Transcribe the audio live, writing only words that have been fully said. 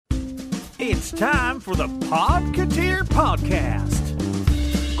It's time for the Podketeer podcast.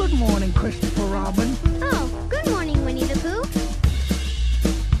 Good morning, Christopher Robin. Oh, good morning, Winnie the Pooh.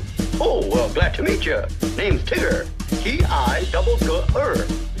 Oh, well, glad to meet you. Name's Tigger. T-I-double-G-R.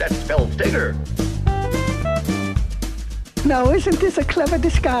 That spells Tigger. Now, isn't this a clever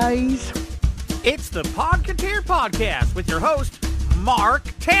disguise? It's the Podketeer podcast with your host, Mark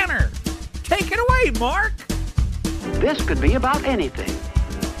Tanner. Take it away, Mark. This could be about anything.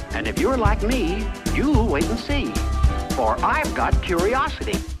 And if you're like me, you'll wait and see. For I've got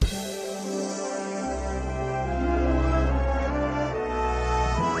curiosity.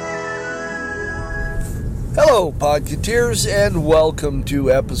 Hello, Podketeers, and welcome to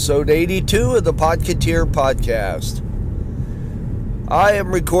episode 82 of the Podketeer podcast. I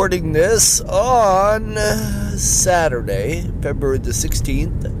am recording this on Saturday, February the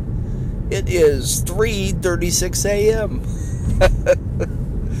 16th. It is 3:36 a.m.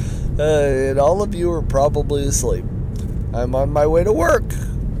 And all of you are probably asleep. I'm on my way to work.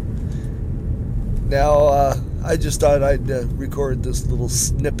 Now, I just thought I'd record this little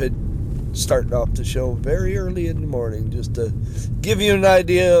snippet starting off the show very early in the morning just to give you an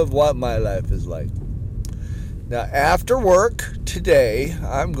idea of what my life is like. Now, after work today,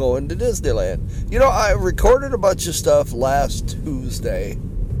 I'm going to Disneyland. You know, I recorded a bunch of stuff last Tuesday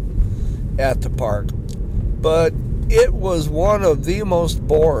at the park, but it was one of the most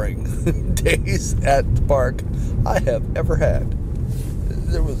boring days at the park I have ever had.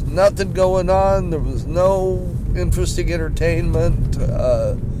 There was nothing going on. There was no interesting entertainment.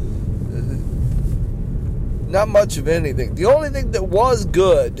 Not much of anything. The only thing that was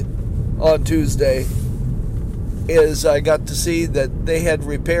good on Tuesday is I got to see that they had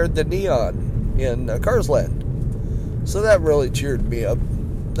repaired the neon in Cars Land. So that really cheered me up.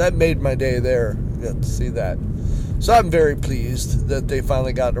 That made my day there. Got to see that. So I'm very pleased that they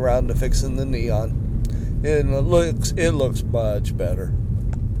finally got around to fixing the neon. And it looks much better.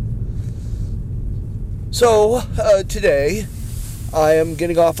 So today I am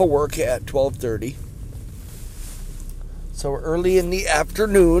getting off of work at 12:30. So early in the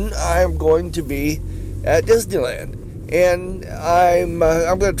afternoon I am going to be at Disneyland. And I'm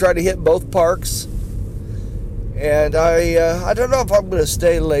going to try to hit both parks. And I don't know if I'm going to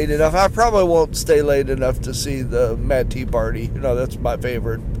stay late enough. I probably won't stay late enough to see the Mad Tea Party. You know, that's my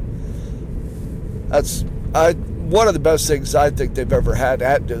favorite. That's one of the best things I think they've ever had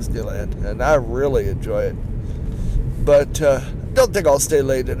at Disneyland, and I really enjoy it. But don't think I'll stay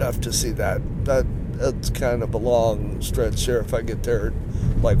late enough to see that. That's kind of a long stretch there. If I get there at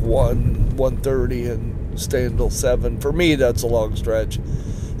like 1:30 and stay until 7, for me that's a long stretch.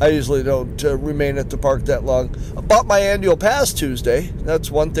 I usually don't remain at the park that long. I bought my annual pass Tuesday.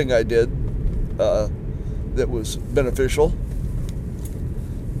 That's one thing I did that was beneficial.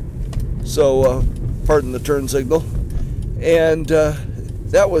 So, pardon the turn signal. And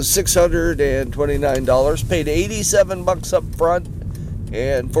that was $629. Paid $87 up front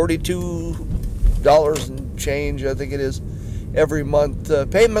and $42 and change, I think it is, every month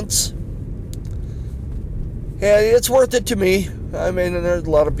payments. And it's worth it to me. I mean, and there's a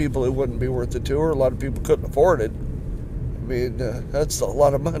lot of people it wouldn't be worth it to, or a lot of people couldn't afford it. I mean, that's a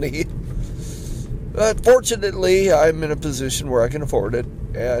lot of money. But fortunately, I'm in a position where I can afford it.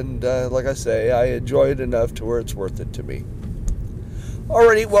 And like I say, I enjoy it enough to where it's worth it to me.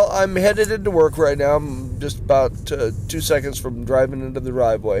 Alrighty, well, I'm headed into work right now. I'm just about 2 seconds from driving into the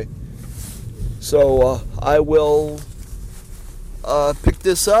driveway. So I will pick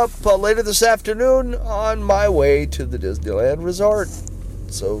this up later this afternoon on my way to the Disneyland Resort.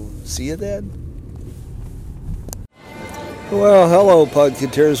 So, see you then. Well, hello,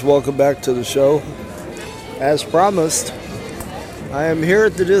 Podketeers. Welcome back to the show. As promised, I am here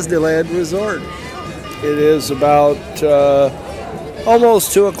at the Disneyland Resort. It is about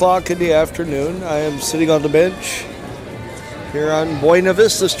almost 2 o'clock in the afternoon. I am sitting on the bench here on Buena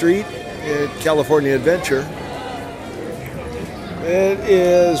Vista Street at California Adventure. It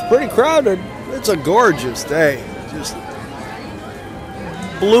is pretty crowded. It's a gorgeous day. Just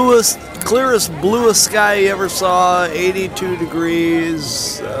clearest, bluest sky you ever saw. 82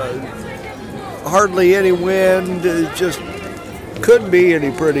 degrees. Hardly any wind. It just couldn't be any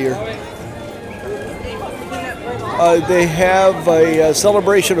prettier. They have a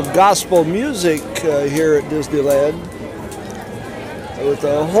celebration of gospel music here at Disneyland with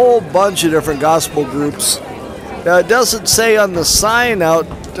a whole bunch of different gospel groups. Now, it doesn't say on the sign out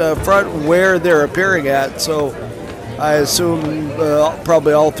front where they're appearing at, so I assume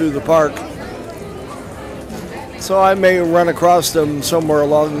probably all through the park. So I may run across them somewhere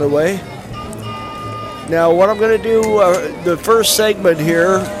along the way. Now, what I'm going to do, the first segment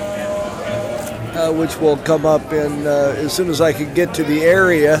here which will come up in as soon as I can get to the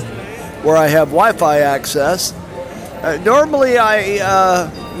area where I have Wi-Fi access. Normally I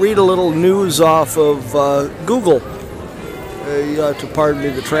read a little news off of Google. You have to pardon me,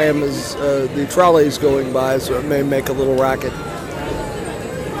 the trolley is going by, so it may make a little racket.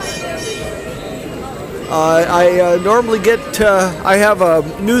 I normally I have a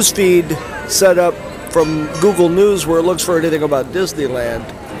news feed set up from Google News where it looks for anything about Disneyland.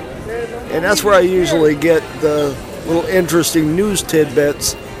 And that's where I usually get the little interesting news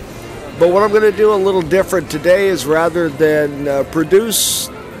tidbits. But what I'm going to do a little different today is rather than produce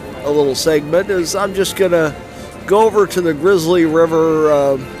a little segment, is I'm just going to go over to the Grizzly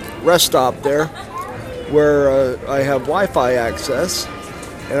River rest stop there where I have Wi-Fi access.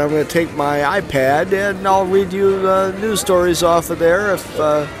 And I'm going to take my iPad and I'll read you news stories off of there. If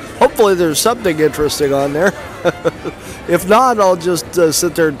hopefully there's something interesting on there. If not, I'll just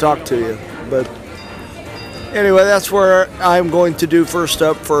sit there and talk to you. But anyway, that's where I'm going to do first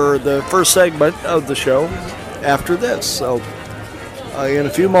up for the first segment of the show after this. So in a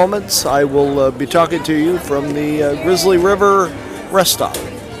few moments, I will be talking to you from the Grizzly River rest stop.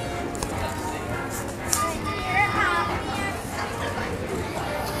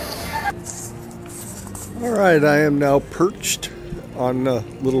 All right, I am now perched on a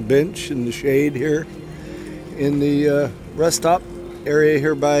little bench in the shade here in the rest stop area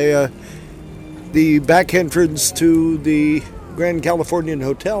here by the back entrance to the Grand Californian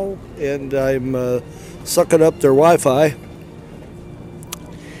Hotel, and I'm sucking up their Wi-Fi.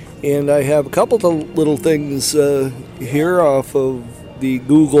 And I have a couple of little things here off of the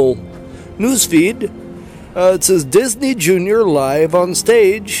Google news feed. It says Disney Junior live on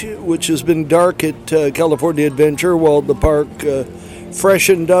stage, which has been dark at California Adventure while the park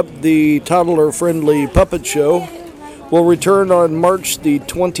freshened up the toddler-friendly puppet show, will return on March the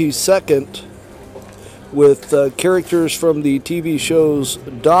 22nd with characters from the TV shows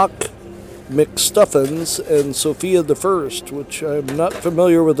Doc McStuffins and Sophia the First, which I'm not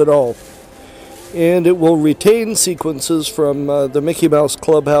familiar with at all. And it will retain sequences from the Mickey Mouse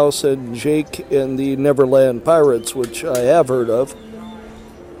Clubhouse and Jake and the Neverland Pirates, which I have heard of.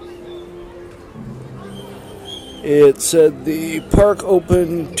 It said the park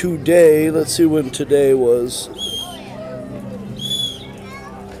opened today. Let's see when today was.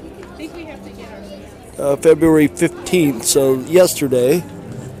 February 15th, so yesterday.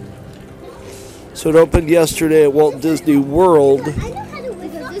 So it opened yesterday at Walt Disney World.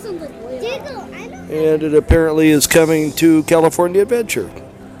 And it apparently is coming to California Adventure.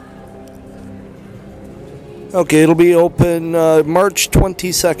 Okay, it'll be open March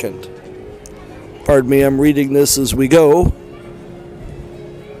 22nd. Pardon me, I'm reading this as we go.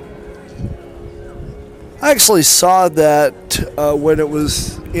 I actually saw that when it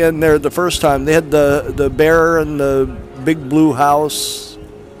was in there the first time. They had the bear and the big blue house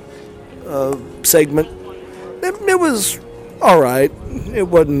segment. It was all right. It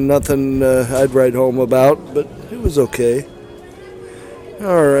wasn't nothing I'd write home about, but it was okay.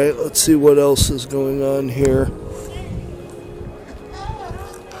 All right, let's see what else is going on here.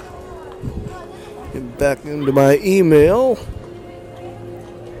 Get back into my email.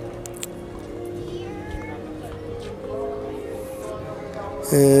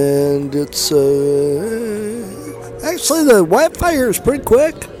 And it's actually the Wi-Fi here is pretty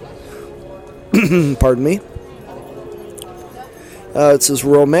quick. Pardon me. It says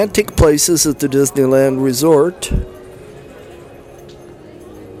romantic places at the Disneyland Resort.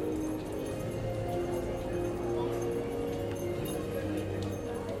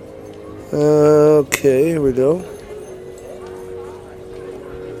 Okay, here we go.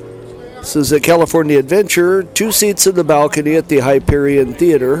 This is at California Adventure. 2 seats in the balcony at the Hyperion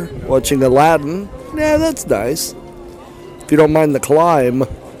Theater, watching Aladdin. Yeah, that's nice. If you don't mind the climb.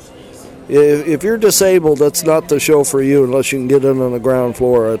 If you're disabled, that's not the show for you unless you can get in on the ground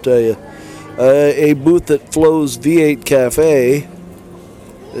floor, I tell you. A booth at Flo's V8 Cafe.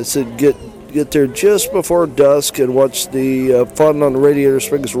 It said get there just before dusk and watch the fun on the Radiator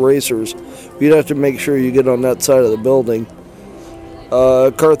Springs Racers. You'd have to make sure you get on that side of the building.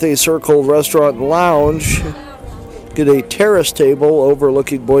 Carthay Circle Restaurant and Lounge. Get a terrace table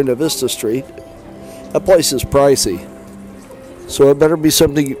overlooking Buena Vista Street. That place is pricey, so it better be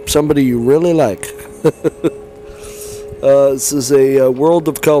somebody you really like. This is a World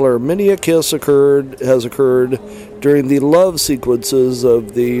of Color. Many a kiss has occurred during the love sequences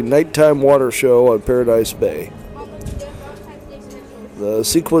of the nighttime water show on Paradise Bay. The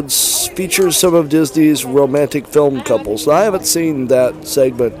sequence features some of Disney's romantic film couples. I haven't seen that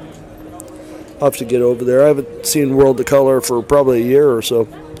segment. I'll have to get over there. I haven't seen World of Color for probably a year or so.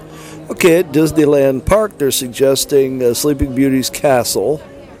 Okay, at Disneyland Park, they're suggesting Sleeping Beauty's castle.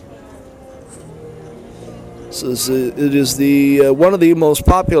 It is the one of the most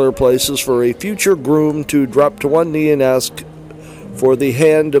popular places for a future groom to drop to one knee and ask for the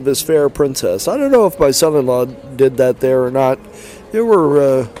hand of his fair princess. I don't know if my son-in-law did that there or not. There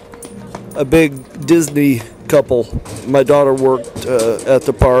were a big Disney couple. My daughter worked at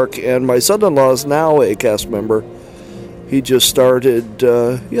the park, and my son-in-law is now a cast member. He just started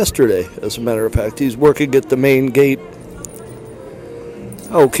yesterday, as a matter of fact. He's working at the main gate.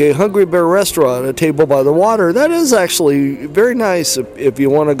 Okay, Hungry Bear Restaurant, a table by the water. That is actually very nice if you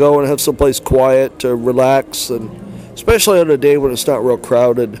want to go and have someplace quiet to relax, and especially on a day when it's not real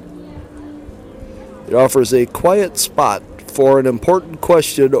crowded. It offers a quiet spot for an important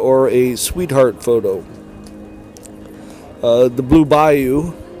question or a sweetheart photo. The Blue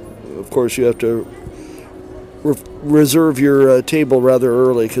Bayou, of course, you have to reserve your table rather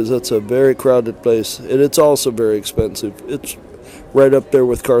early because that's a very crowded place, and it's also very expensive. It's right up there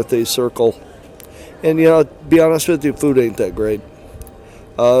with Carthay Circle. And, to be honest with you, food ain't that great.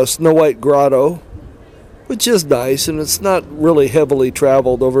 Snow White Grotto, which is nice, and it's not really heavily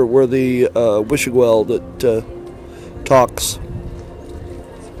traveled over where the wishing well that talks.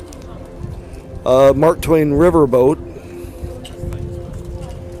 Mark Twain Riverboat,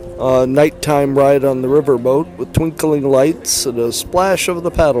 nighttime ride on the riverboat with twinkling lights and a splash of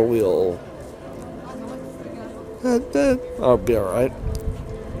the paddle wheel. I'll be all right.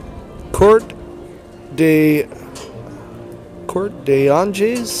 Court de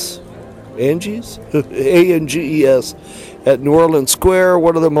Anges, Anges, at New Orleans Square.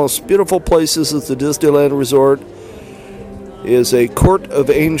 One of the most beautiful places at the Disneyland Resort is a Court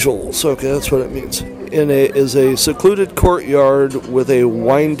of Angels. Okay, that's what it means. Is a secluded courtyard with a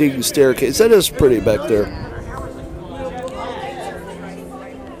winding staircase. That is pretty back there.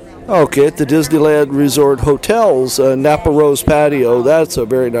 Okay, at the Disneyland Resort Hotels, Napa Rose Patio. That's a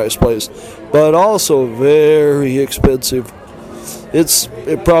very nice place, but also very expensive. It's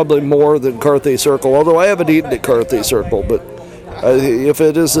probably more than Carthay Circle, although I haven't eaten at Carthay Circle, but if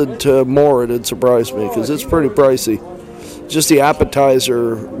it isn't more, it'd surprise me because it's pretty pricey. Just the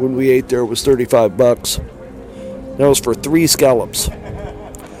appetizer when we ate there was $35. That was for 3 scallops.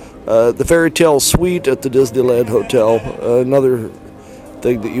 The Fairy Tale Suite at the Disneyland Hotel, another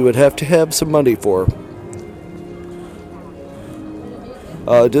thing that you would have to have some money for.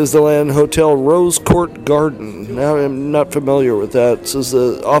 Disneyland Hotel Rose Court Garden. Now I'm not familiar with that. It says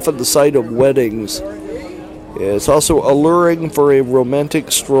often the site of weddings. It's also alluring for a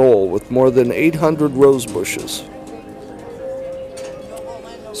romantic stroll with more than 800 rose bushes.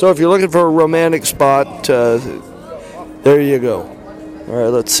 So if you're looking for a romantic spot, there you go. All right,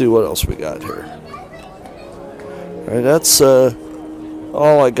 let's see what else we got here. All right, that's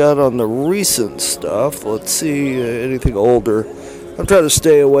all I got on the recent stuff. Let's see anything older. I'm trying to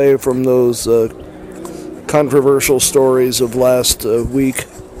stay away from those controversial stories of last week.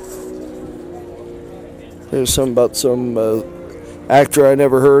 There's some about some actor I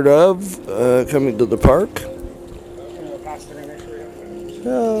never heard of coming to the park.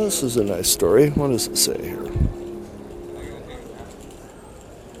 This is a nice story. What does it say here?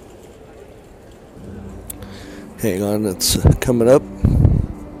 Hang on, it's coming up.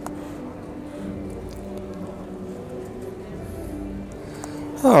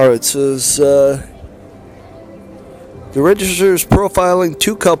 Alright, it says the register is profiling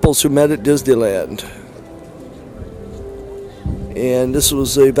 2 couples who met at Disneyland. And this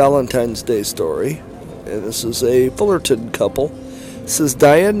was a Valentine's Day story. And this is a Fullerton couple. It says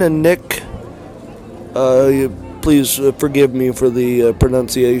Diane and Nick, please forgive me for the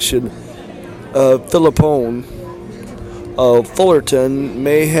pronunciation, Philippone of Fullerton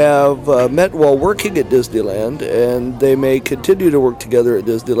may have met while working at Disneyland, and they may continue to work together at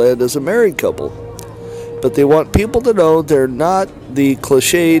Disneyland as a married couple. But they want people to know they're not the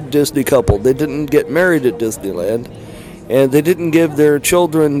cliched Disney couple. They didn't get married at Disneyland, and they didn't give their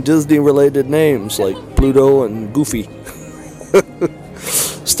children Disney-related names like Pluto and Goofy.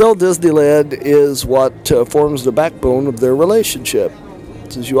 Still, Disneyland is what forms the backbone of their relationship.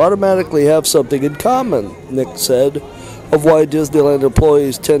 It says you automatically have something in common, Nick said, of why Disneyland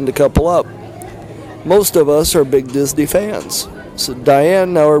employees tend to couple up. Most of us are big Disney fans. So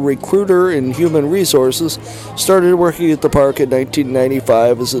Diane, now a recruiter in human resources, started working at the park in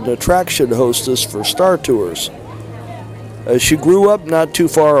 1995 as an attraction hostess for Star Tours. She grew up not too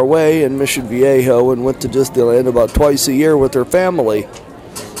far away in Mission Viejo and went to Disneyland about twice a year with her family.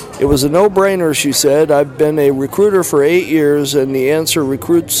 It was a no-brainer, she said. I've been a recruiter for 8 years, and the answer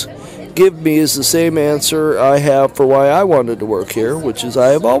recruits give me is the same answer I have for why I wanted to work here, which is I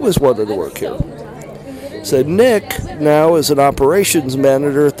have always wanted to work here. Said Nick now is an operations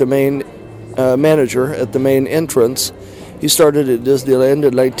manager at the main entrance. He started at Disneyland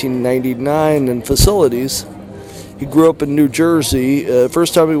in 1999 in facilities. He grew up in New Jersey.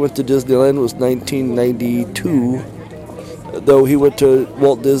 First time he went to Disneyland was 1992, though he went to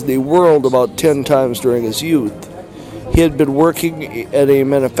Walt Disney World about 10 times during his youth. He had been working at a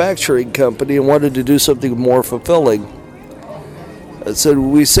manufacturing company and wanted to do something more fulfilling. I said,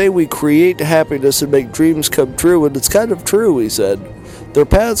 we say we create happiness and make dreams come true, and it's kind of true, he said. Their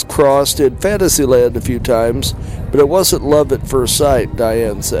paths crossed in Fantasyland a few times, but it wasn't love at first sight,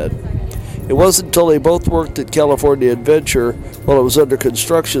 Diane said. It wasn't until they both worked at California Adventure while it was under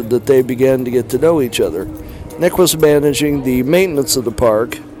construction that they began to get to know each other. Nick was managing the maintenance of the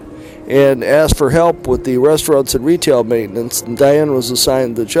park and asked for help with the restaurants and retail maintenance, and Diane was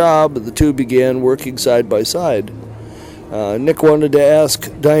assigned the job, and the two began working side by side. Nick wanted to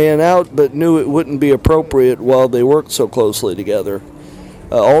ask Diane out, but knew it wouldn't be appropriate while they worked so closely together.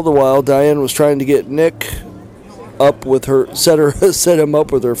 All the while, Diane was trying to get Nick up with her, set him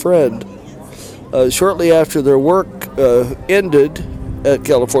up with her friend. Shortly after their work ended at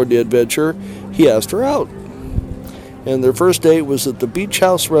California Adventure, he asked her out. And their first date was at the Beach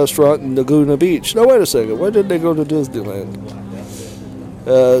House restaurant in Laguna Beach. Now, wait a second. Why didn't they go to Disneyland?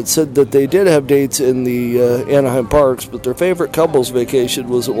 It said that they did have dates in the Anaheim parks, but their favorite couple's vacation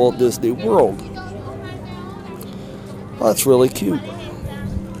was at Walt Disney World. Well, that's really cute.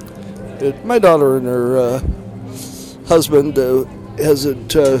 My daughter and her husband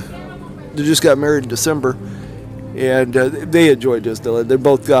they just got married in December, and they enjoy Disneyland. They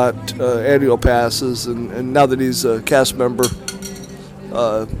both got annual passes, and now that he's a cast member,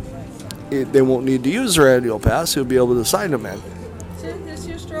 they won't need to use their annual pass. He'll be able to sign them in. Is this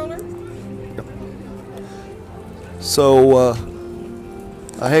your stroller? Yep. So,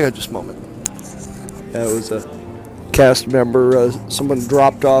 hang on just a moment. That was a cast member. Someone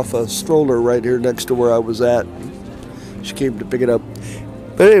dropped off a stroller right here next to where I was at. She came to pick it up.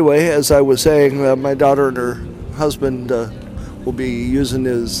 But anyway, as I was saying, my daughter and her husband will be using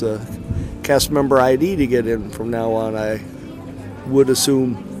his cast member ID to get in from now on. I would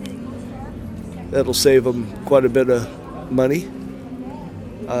assume that'll save them quite a bit of money.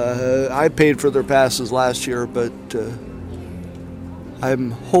 I paid for their passes last year, but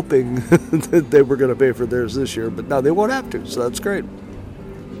I'm hoping that they were going to pay for theirs this year, but now they won't have to, so that's great.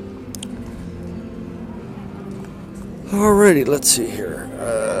 Alrighty, let's see here.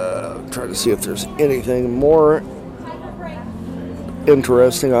 I'm trying to see if there's anything more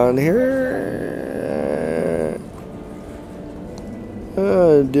interesting on here.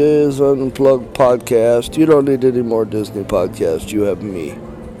 Diz Unplugged podcast. You don't need any more Disney podcasts. You have me.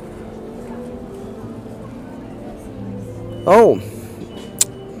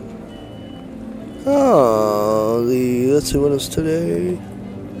 Let's see what is today.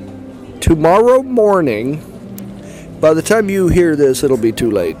 Tomorrow morning. By the time you hear this, it'll be too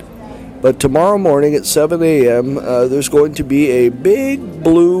late. But tomorrow morning at 7 a.m., there's going to be a big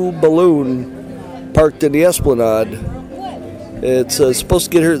blue balloon parked in the Esplanade. It's supposed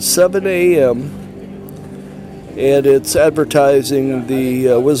to get here at 7 a.m., and it's advertising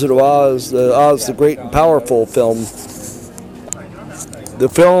the Wizard of Oz, the Great and Powerful film. The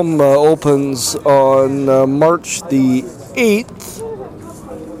film opens on March the 8th.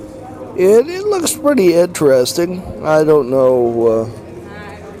 And it looks pretty interesting. I don't know.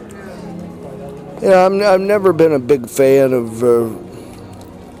 I've never been a big fan of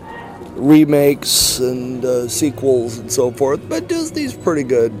remakes and sequels and so forth, but Disney's pretty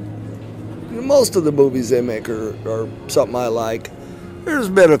good. Most of the movies they make are something I like. There's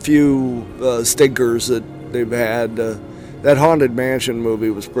been a few stinkers that they've had. That Haunted Mansion movie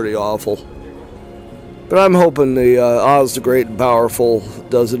was pretty awful. But I'm hoping the Oz the Great and Powerful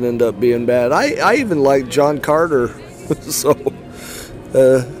doesn't end up being bad. I even like John Carter, so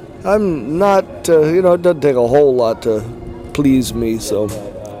I'm not, it doesn't take a whole lot to please me, so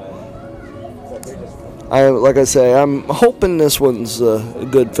like I say, I'm hoping this one's a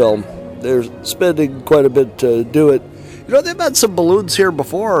good film. They're spending quite a bit to do it. They've had some balloons here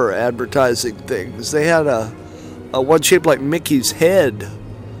before advertising things. They had a one shaped like Mickey's head.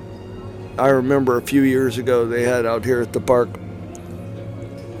 I remember a few years ago they had out here at the park.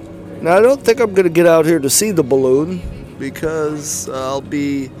 Now, I don't think I'm going to get out here to see the balloon because I'll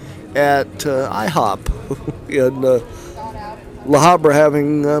be at IHOP in La Habra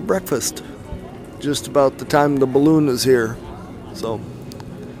having breakfast just about the time the balloon is here. So,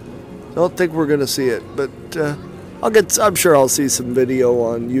 don't think we're going to see it. But I'm sure I'll see some video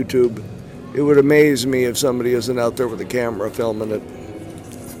on YouTube. It would amaze me if somebody isn't out there with a camera filming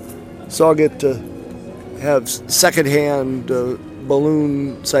it. So I'll get to have secondhand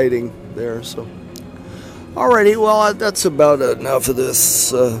balloon sighting there. So, alrighty, well, that's about enough of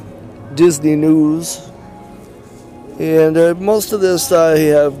this Disney news. And most of this I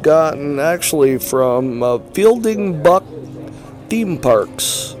have gotten actually from Fielding Buck Theme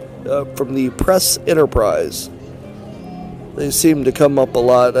Parks from the Press Enterprise. They seem to come up a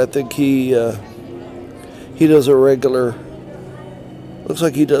lot. I think he does a regular. Looks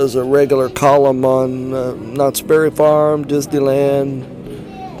like he does a regular column on Knott's Berry Farm, Disneyland,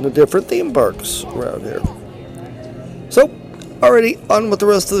 and the different theme parks around here. So, alrighty, on with the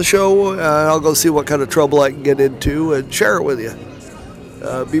rest of the show. I'll go see what kind of trouble I can get into and share it with you.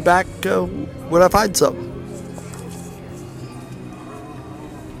 Be back when I find something.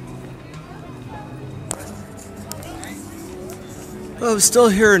 I'm still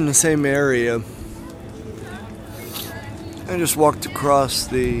here in the same area. I just walked across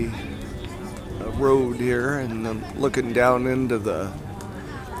the road here and I'm looking down into the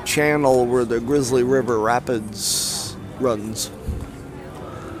channel where the Grizzly River Rapids runs.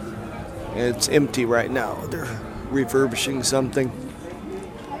 It's empty right now. They're refurbishing something.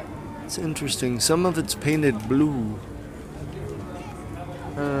 It's interesting. Some of it's painted blue.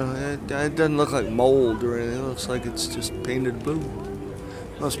 It doesn't look like mold or anything. It looks like it's just painted blue.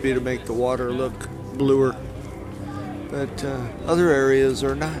 Must be to make the water look bluer. But other areas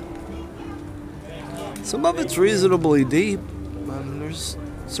are not. Some of it's reasonably deep. There's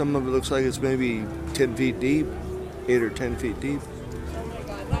some of it looks like it's maybe 10 feet deep, 8 or 10 feet deep.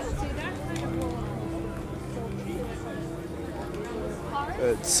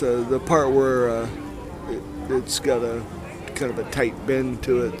 It's the part where it's got a kind of a tight bend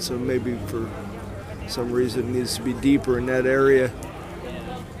to it, so maybe for some reason it needs to be deeper in that area.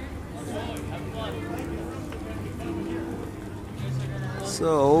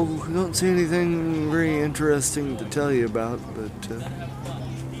 So, I don't see anything very interesting to tell you about, but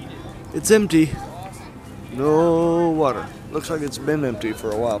it's empty. No water. Looks like it's been empty for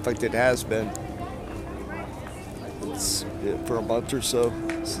a while. In fact, it has been. It's for a month or so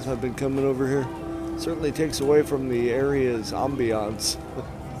since I've been coming over here. Certainly takes away from the area's ambiance.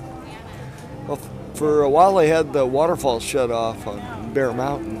 Well, for a while they had the waterfall shut off on Bear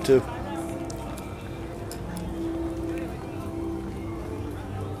Mountain, too.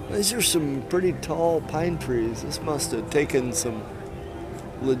 These are some pretty tall pine trees. This must have taken some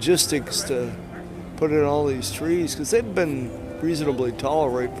logistics to put in all these trees because they've been reasonably tall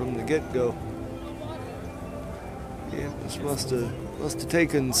right from the get-go. Yeah, this must have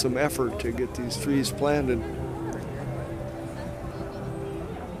taken some effort to get these trees planted.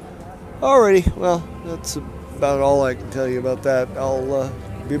 Alrighty, well, that's about all I can tell you about that. I'll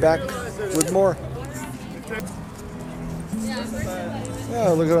be back with more.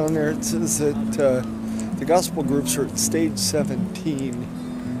 Oh, look on there. It says that the gospel groups are at stage 17.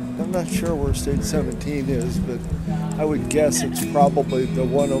 I'm not sure where stage 17 is, but I would guess it's probably the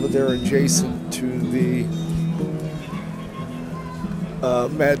one over there adjacent to the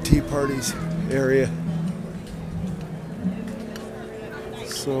Mad Tea Parties area.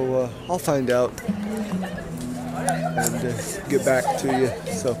 So I'll find out and get back to you.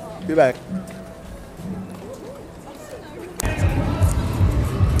 So, be back.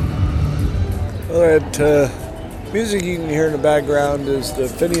 All right, music you can hear in the background is the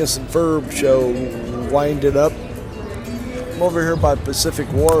Phineas and Ferb show winding up. I'm over here by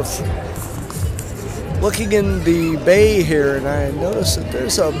Pacific Wharf, looking in the bay here, and I noticed that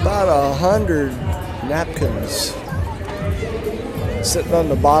there's about 100 napkins sitting on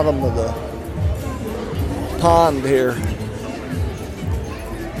the bottom of the pond here.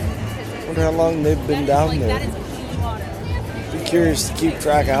 Wonder how long they've been down there. Be curious to keep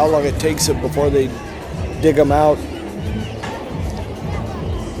track of how long it takes them before they dig them out.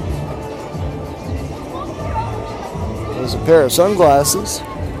 There's a pair of sunglasses.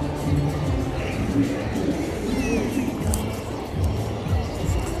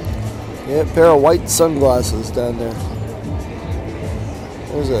 Yeah, a pair of white sunglasses down there.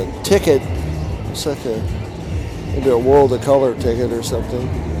 There's a ticket. Looks like maybe a World of Color ticket or something.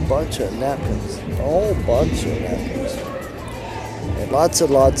 A bunch of napkins. A whole bunch of napkins. And lots of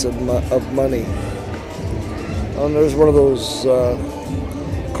money. Oh, and there's one of those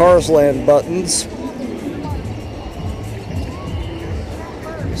Cars Land buttons.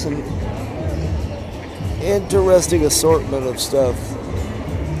 Some interesting assortment of stuff.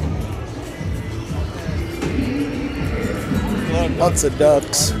 Lots of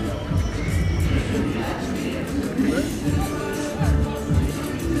ducks.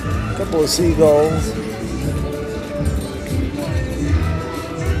 couple of seagulls.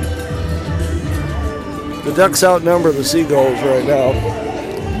 The ducks outnumber the seagulls right now.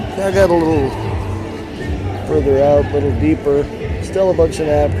 I got a little further out, a little deeper. Still a bunch of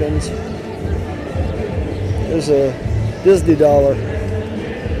napkins. There's a Disney dollar.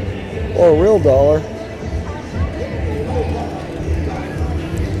 Or a real dollar.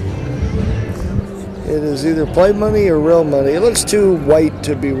 It is either play money or real money. It looks too white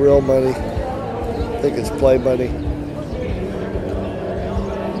to be real money. I think it's play money.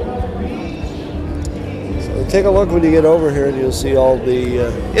 So take a look when you get over here and you'll see all the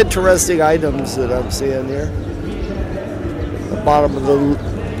interesting items that I'm seeing here. The bottom of the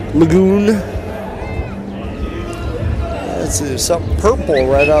lagoon. Let's see, there's something purple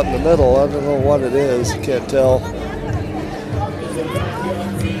right out in the middle. I don't know what it is. You can't tell.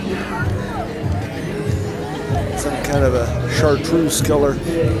 Some kind of a chartreuse color.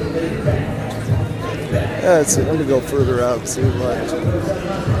 That's it. Let me go further out and see what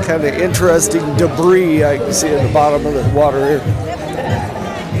kind of interesting debris I can see at the bottom of the water here.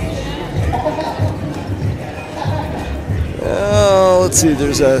 Oh, let's see.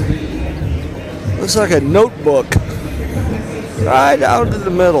 There's looks like a notebook right out in the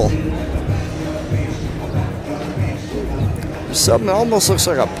middle. There's something that almost looks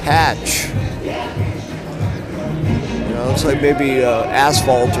like a patch. Looks like maybe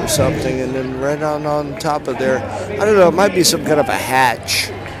asphalt or something, and then right on top of there, I don't know, it might be some kind of a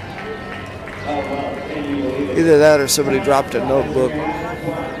hatch. Either that or somebody dropped a notebook.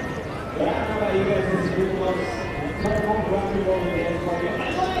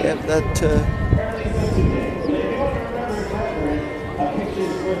 Yep, that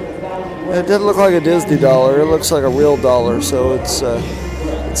it didn't look like a Disney dollar. It looks like a real dollar, so it's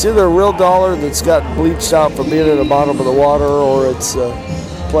either a real dollar that's got bleached out from being at the bottom of the water, or it's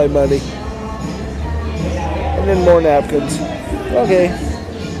play money. And then more napkins. Okay.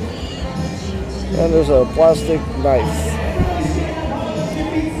 And there's a plastic knife.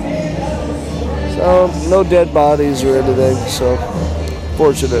 So, no dead bodies or anything, so,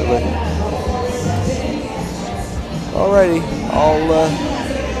 fortunately. Alrighty,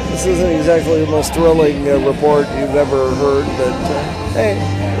 this isn't exactly the most thrilling report you've ever heard, but hey,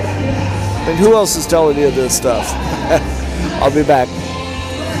 and who else is telling you this stuff? I'll be back.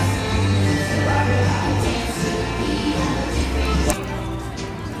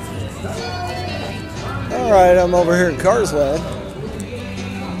 Alright, I'm over here in Carsland,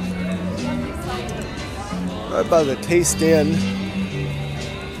 right by the Taste Inn,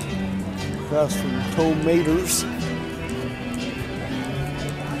 across from Tomaters.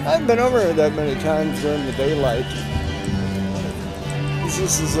 I haven't been over here that many times during the daylight.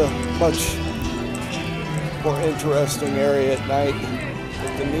 This is a much more interesting area at night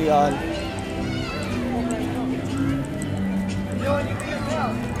with the neon.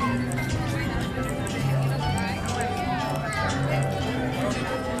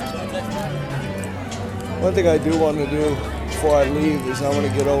 One thing I do want to do before I leave is I want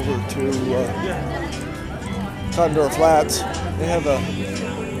to get over to Condor Flats. They have a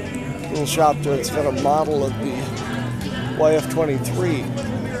little shop there. It's got a model of the YF-23,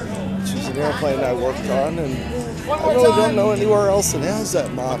 which is an airplane I worked on, and I really don't know anywhere else that has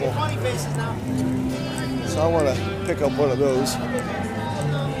that model. So I want to pick up one of those.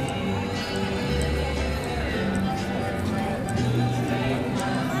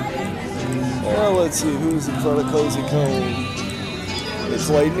 Well, let's see who's in front of Cozy Cone. It's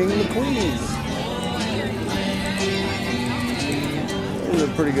Lightning McQueen. There's a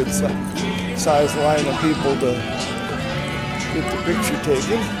pretty good size line of people to get the picture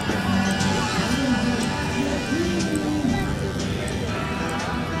taken.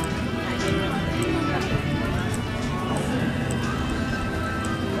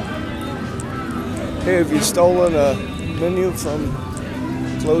 Hey, have you stolen a menu from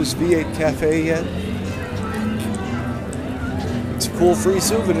closed V8 Cafe yet? It's a cool free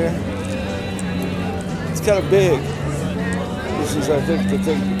souvenir. It's kind of big. This is, I think, the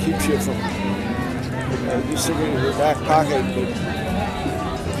thing that keeps you from just sitting in your back pocket. But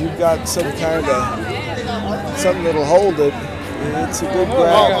if you've got some kind of something that'll hold it, it's a good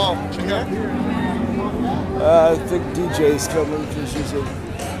grab. I think DJ's coming because there's a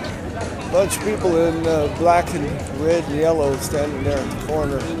bunch of people in black and red and yellow standing there at the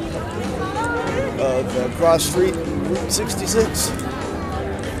corner of Cross Street, Route 66.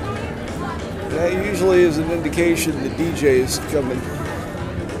 And that usually is an indication the DJ is coming.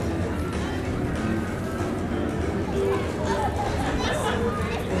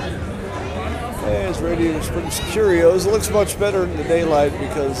 There's Radio Radiator Springs Curios. It looks much better in the daylight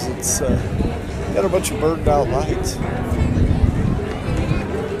because it's got a bunch of burned out lights.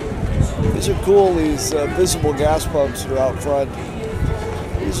 These are cool, these visible gas pumps that are out front.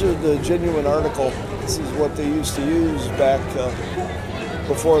 These are the genuine article. This is what they used to use back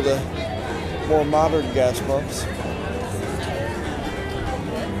before the more modern gas pumps.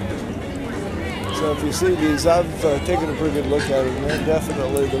 So if you see these, I've taken a pretty good look at them. They're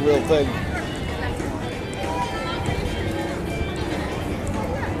definitely the real thing.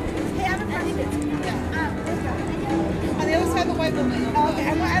 On the other side of the white building. Okay,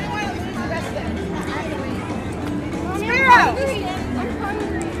 I don't want to lose the rest of it. Spiro!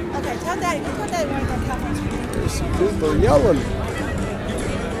 Okay, tell Daddy. Go tell Daddy when I go California. There's some people yelling.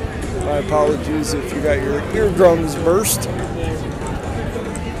 My apologies if you got your eardrums burst.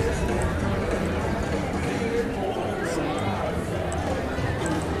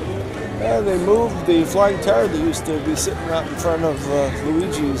 And they moved the flying tire that used to be sitting out in front of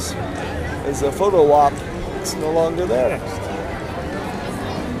Luigi's as a photo op. It's no longer there.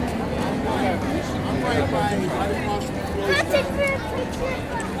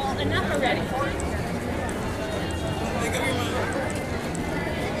 Enough already.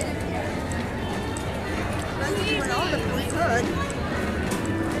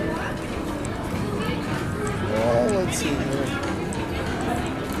 Well, let's see here.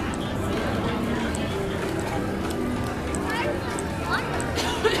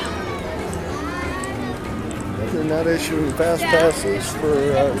 They're not issuing fast passes for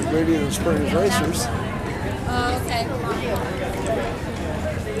Radiator Springs racers. Okay.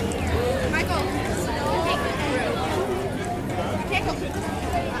 Michael.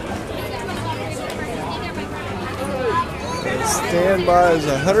 Standby is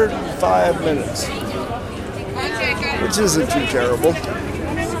 105 minutes, which isn't too terrible.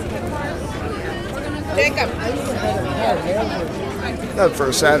 Not for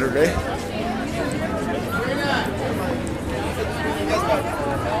a Saturday.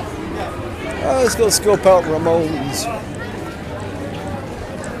 Let's go scope out Ramones.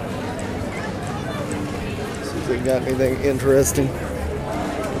 See if they got anything interesting.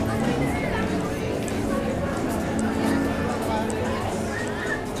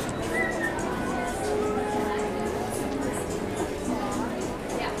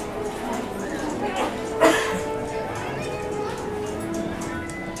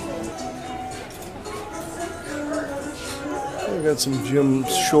 We got some Jim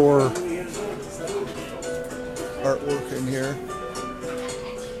Shore artwork in here.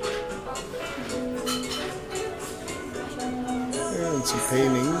 And some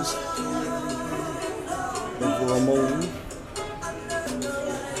paintings of Ramon.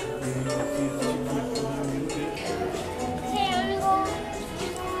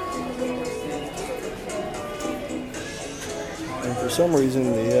 And for some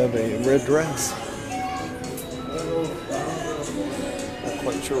reason they have a red dress.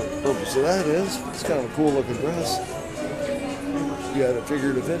 Quite sure what the purpose of that is. It's kind of a cool looking dress. You got to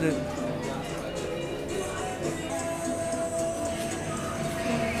figure to fit it.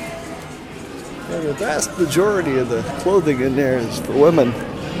 And the vast majority of the clothing in there is for women.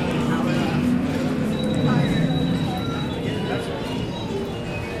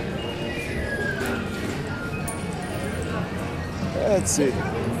 Let's see.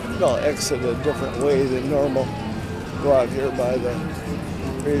 I'll exit a different way than normal. Go out here by the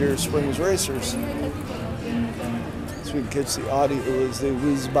Radiator Springs Racers, so we can catch the audio as they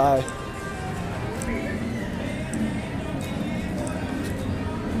whiz by.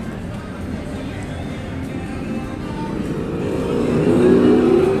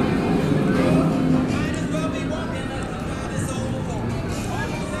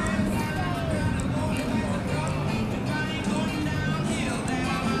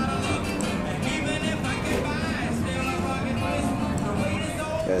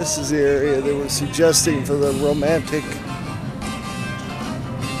 This is the area they were suggesting for the romantic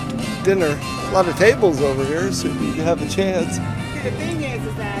dinner. A lot of tables over here, so you can have a chance. The thing is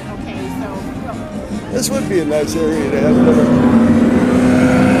that, okay, so... This would be a nice area to have dinner.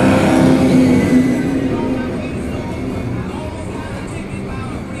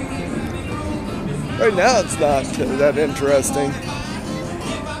 Right now it's not that interesting,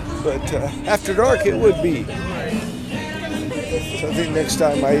 but after dark it would be. So I think next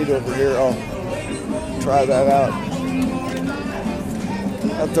time I eat over here, I'll try that out.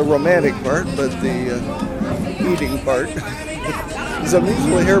 Not the romantic part, but the eating part. Because I'm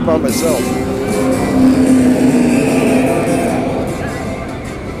usually here by myself.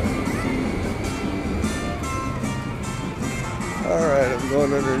 Alright, I'm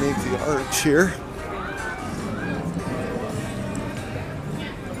going underneath the arch here.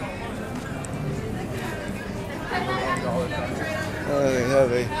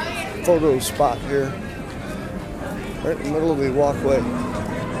 photo spot here, right in the middle of the walkway.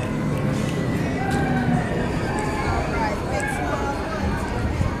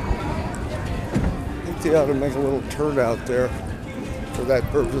 I think they ought to make a little turnout there. For that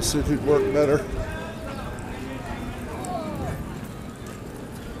purpose, it would work better.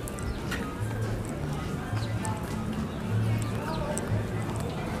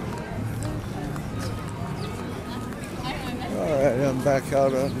 Alright, I'm back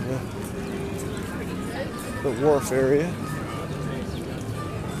out on the wharf area.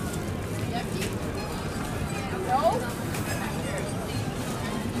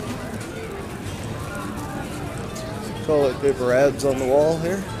 Call it paper ads on the wall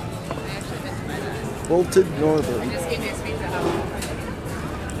here. Bolted Northern.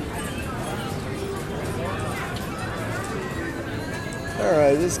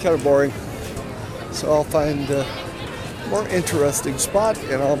 Alright, this is kind of boring. So I'll find a more interesting spot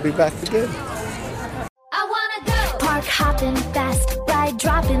and I'll be back again. I wanna go park hopping, fast ride,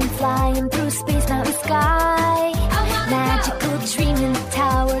 dropping, flying through space, mountain, sky. Magical dreaming,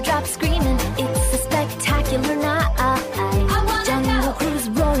 tower drop screaming. It's a spectacular night. Jungle cruise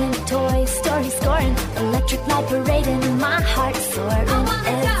roaring, Toy Story scoring, electric light parading, my heart soaring.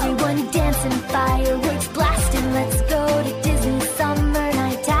 Everyone dancing, fireworks blasting. Let's go to Disney summer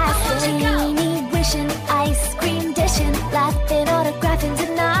night. Genie wishing, ice cream dishing, laughing, autographing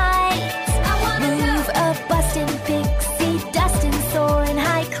tonight. Move a bustin', pixie dustin', soaring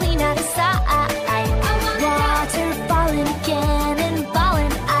high, clean out of sight. Water falling, cannon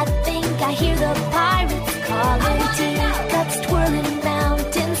balling. I think I hear the pirates calling. Teacups twirling,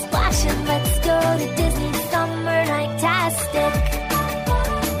 mountains splashing. Let's go to Disney summer night-tastic.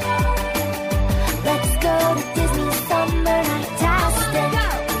 Let's go to Disney summer night-tastic.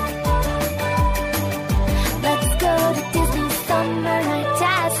 Let's go to Disney summer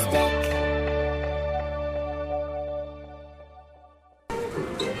night-tastic.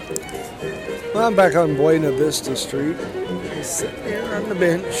 Well, I'm back on Buena Vista Street. Sitting here on the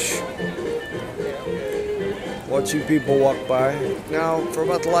bench, watching people walk by. Now, for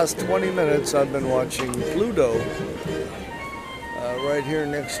about the last 20 minutes, I've been watching Pluto, right here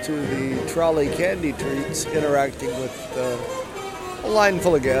next to the trolley candy treats, interacting with a line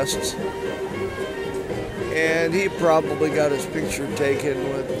full of guests. And he probably got his picture taken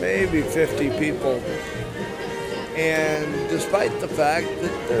with maybe 50 people. And despite the fact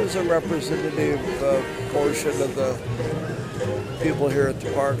that there's a representative portion of the people here at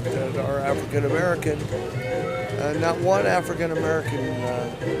the park that are African American, not one African American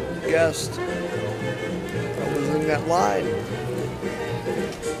guest was in that line.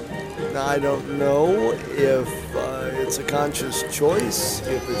 Now, I don't know if it's a conscious choice,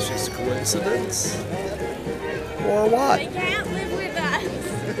 if it's just coincidence, or what. I can't live with that.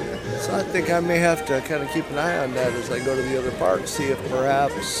 So I think I may have to kind of keep an eye on that as I go to the other parks, see if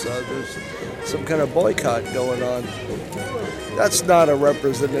perhaps there's some kind of boycott going on. That's not a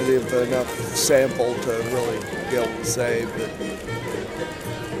representative enough sample to really be able to say, but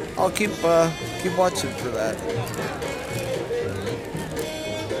I'll keep watching for that.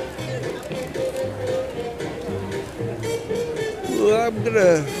 Well, I'm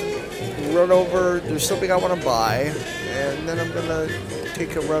gonna run over. There's something I want to buy, and then I'm gonna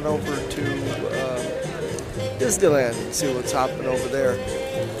take a run over to Disneyland and see what's happening over there.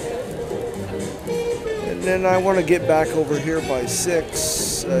 And then I want to get back over here by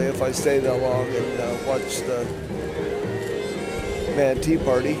 6 if I stay that long and watch the Tea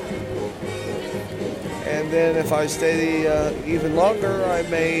Party. And then if I stay even longer, I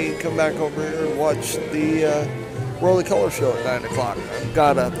may come back over here and watch the World of Color show at 9 o'clock. I've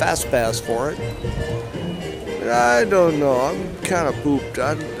got a fast pass for it. I don't know. I'm kind of pooped.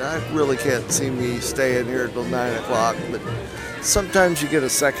 I really can't see me staying here till 9 o'clock, but sometimes you get a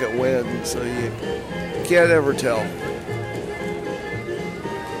second wind, so you can't ever tell.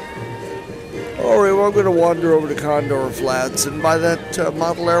 Alright, well, I'm going to wander over to Condor Flats and buy that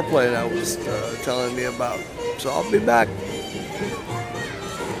model airplane I was telling you about. So I'll be back.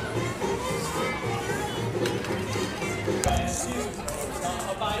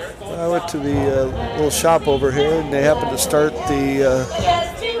 I went to the little shop over here, and they happened to start the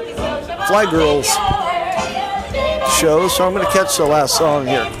Fly Girls show, so I'm going to catch the last song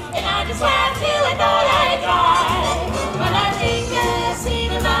here.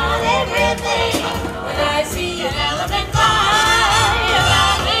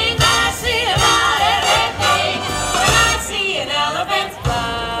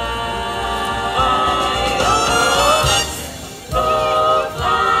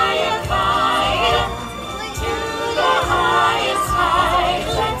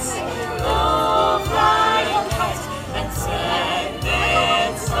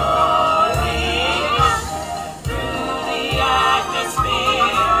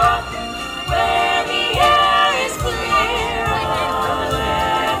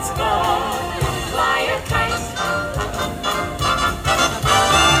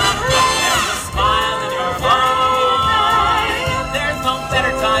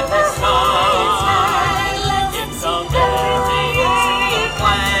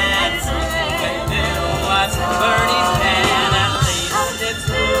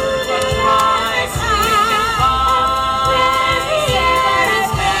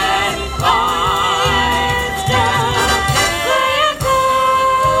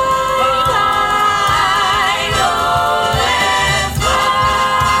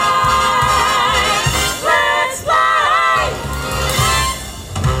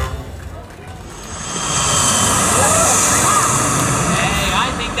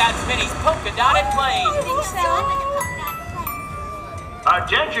 That's Minnie's polka dotted plane.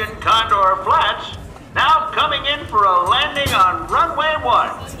 Attention, Condor Flats. Now coming in for a landing on runway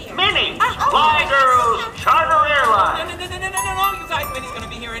 1. Minnie's Fly Girls Charter Airline. No, you guys, Minnie's gonna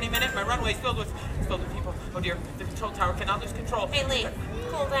be here any minute. My runway's filled with people. Oh dear, the control tower cannot lose control. Hey, Lee,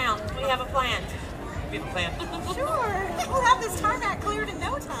 cool down. We have a plan. We have a plan. Sure. We'll have this tarmac cleared in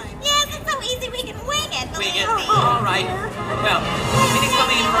no time. Yes, it's so easy we can wing it. Wing it. All right. Well, Minnie's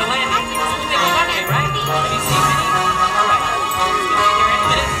coming in for a landing. We'll take a runway, right? Have you seen Minnie? All right. She's gonna be here any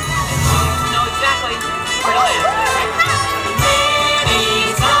minute. And she needs to know exactly where to land.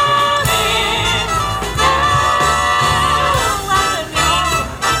 Minnie's coming down.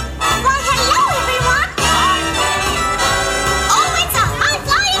 Why, hello, everyone. Oh, it's a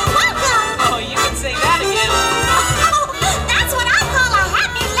high-flying welcome. Oh, you can say that again. Oh, that's what I call a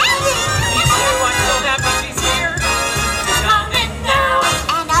happy landing. You sure want so happy she's here? She's coming down.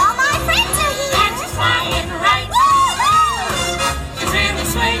 And all my friends are here. And she's flying right. Woo-hoo! She's really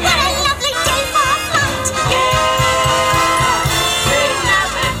swinging. What a lovely day for a flight. Yeah. Straighten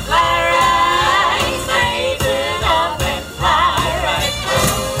up and fly right. Straighten up and fly right.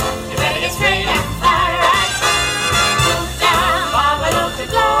 You better get straight and fly right. Down, follow the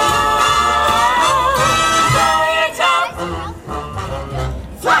glow. Blow your top.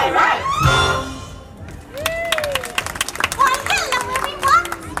 Fly right. Why, hello, everyone.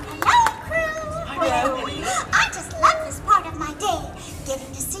 Hello, crew. I just love this part of my day,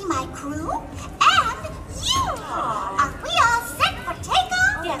 getting to see my crew and you. Are we all set for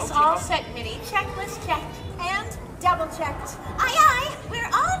takeoff? Yes, all set, Minnie. Checklist checked. And double checked. Aye, aye. We're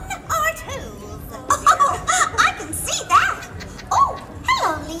on our toes. Oh, I can see that. Oh,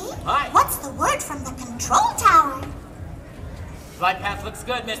 hello, Lee. Hi. What's the word from the control tower? Flight path looks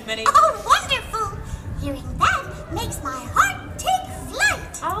good, Miss Minnie. Oh, wonderful. Hearing that makes my heart take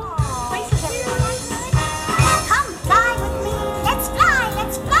flight. Oh, places everyone. Come fly with me. Let's fly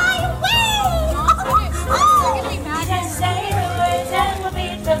away. Just say the words and we'll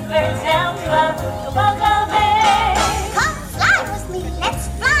beat the birds down to the Boca Bay. Come fly with me. Let's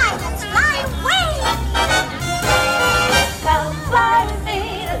fly away. Come fly with me.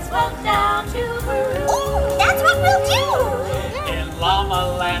 Let's walk down to Peru. Oh, that's what we'll do. In Llama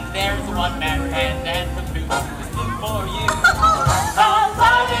Land, there's one man hand and the blue is blue for you. Come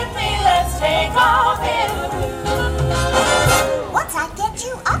fly with me. Let's take off in the blue. Once I get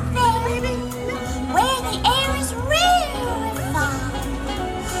you up there, where the air is rarefied,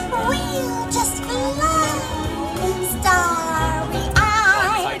 we'll just glide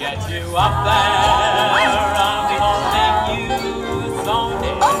starry-eyed. I get you up there, I'll be holding you so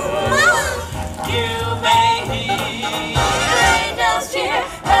near. Oh, my. You may hear Angels cheer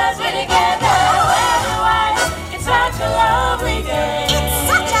as we're together. Weather-wise, it's such a lovely day. It's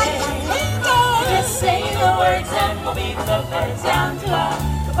such a lovely day. Just say the words and we'll beat the birds down to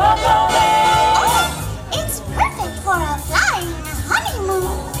Acapulco Bay. Oh, it's perfect for a flying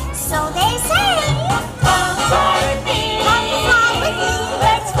honeymoon. So they say. Come fly with me. Come fly with me.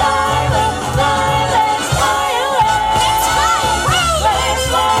 Let's fly, let's fly, let's fly away. Let's fly away. Let's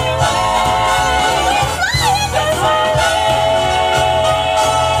fly away. Let's fly away.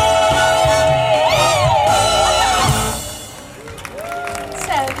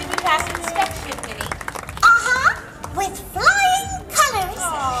 So, did we pass inspection, Minnie? Uh-huh. With flying colors.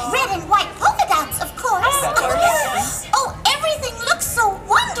 Red and white polka dots, of course. Oh, everything looks so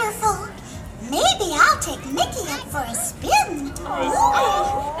wonderful. Maybe I'll take Mickey up for a spin.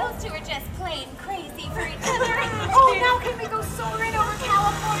 Those two are just plain crazy for each other. Oh, now can we go soaring over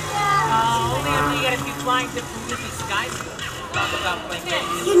California? Oh, we got a few flying tips from Disney Skies. Talk about playing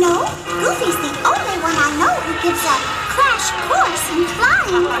games. You know, Goofy's the only one I know who gives a crash course in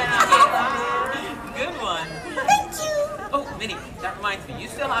flying. Good one. Thank you. Oh, Minnie, that reminds me, you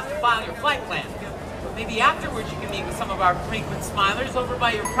still have to file your flight plan. Maybe afterwards you can meet with some of our frequent smilers over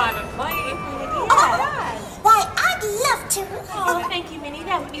by your private plane. Why, I'd love to. Oh, thank you, Minnie.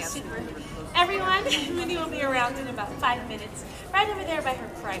 That would be super. Everyone, Minnie will be around in about 5 minutes, right over there by her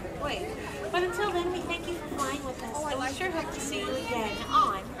private plane. But until then, we thank you for flying with us, and we sure hope to see you again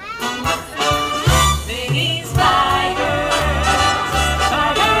on Minnie's Fly Girls,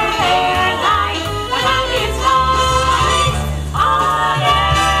 Charter Airline, the happiest flights on air.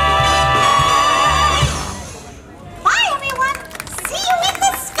 Bye, everyone. See you in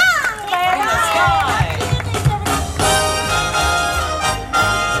the sky. In the sky.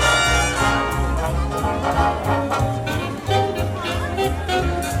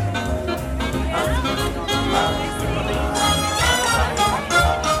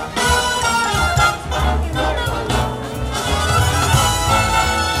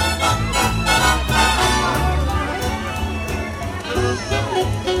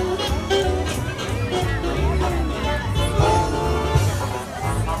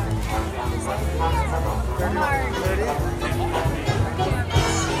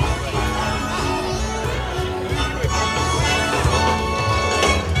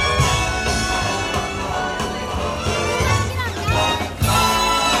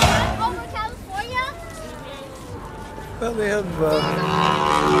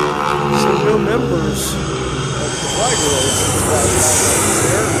 some new members of the Fly Girls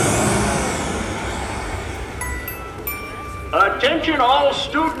there. Attention all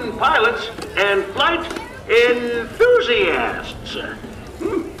student pilots and flight enthusiasts.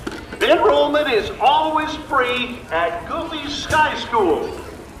 Enrollment is always free at Goofy's Sky School.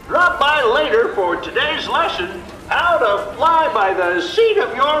 Drop by later for today's lesson, how to fly by the seat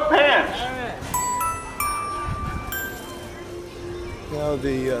of your pants. Now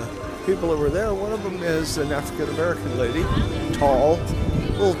the people over there, one of them is an African American lady, tall,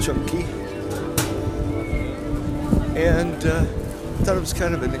 a little chunky, and I thought it was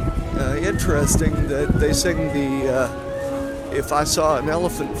kind of interesting that they sing the "If I Saw an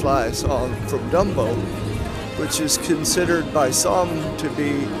Elephant Fly" song from Dumbo, which is considered by some to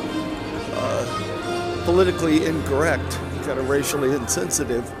be politically incorrect, kind of racially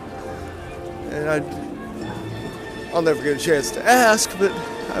insensitive, and I'll never get a chance to ask, but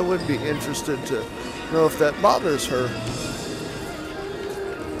I would be interested to know if that bothers her,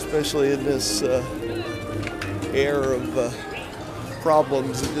 especially in this air of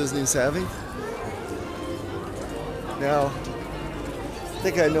problems that Disney's having. Now, I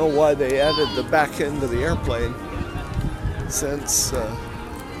think I know why they added the back end of the airplane, since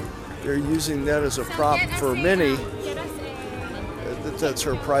they're using that as a prop for Minnie. That's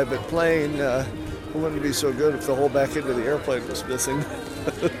her private plane. It wouldn't be so good if the whole back end of the airplane was missing.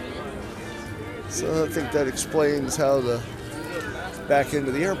 So I think that explains how the back end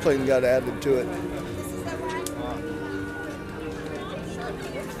of the airplane got added to it.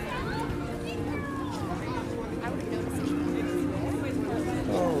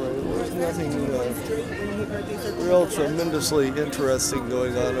 Alright, there's nothing real tremendously interesting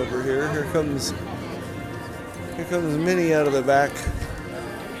going on over here. Here comes Minnie out of the back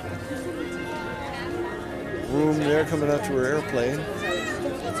room there, coming out to her airplane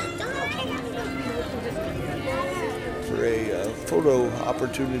for a photo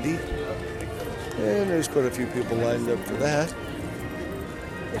opportunity. And there's quite a few people lined up for that.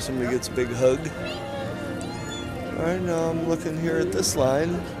 Somebody gets a big hug. Alright, now I'm looking here at this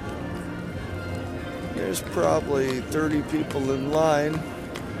line. There's probably 30 people in line,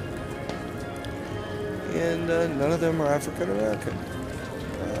 and none of them are African American.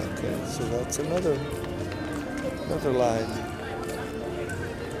 Okay, so that's another line.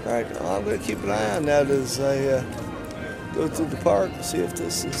 All right, I'm going to keep an eye on that as I go through the park and see if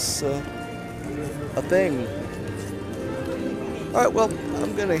this is a thing. All right, well,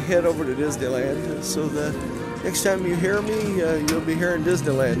 I'm going to head over to Disneyland so that next time you hear me, you'll be hearing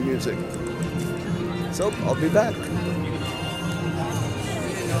Disneyland music. So, I'll be back.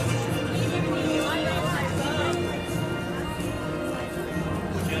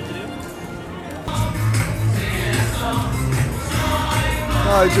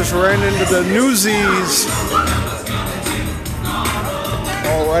 I just ran into the Newsies.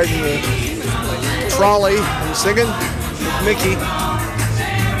 All riding the trolley and singing with Mickey.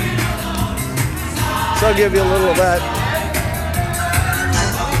 So I'll give you a little of that.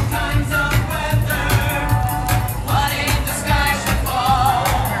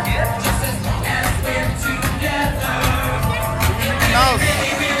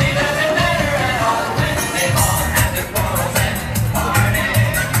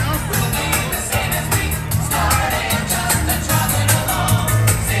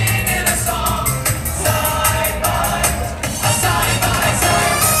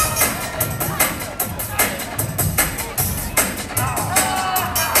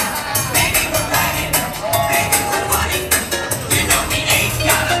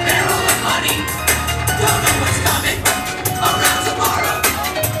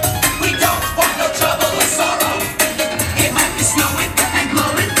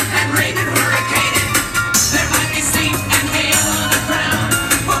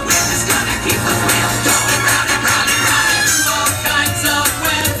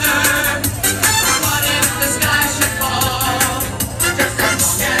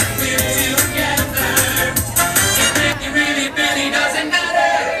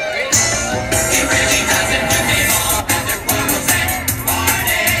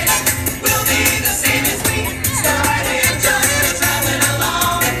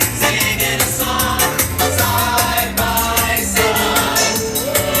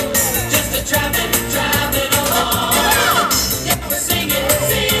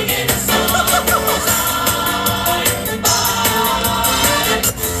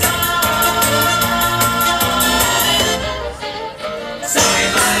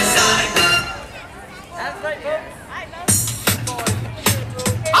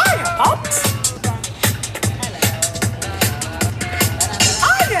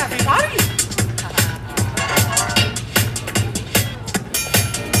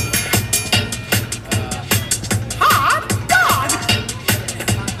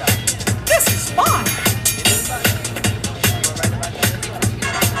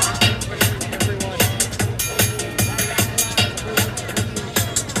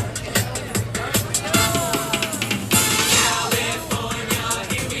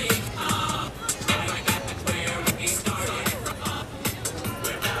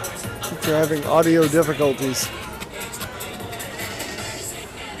 after having audio difficulties.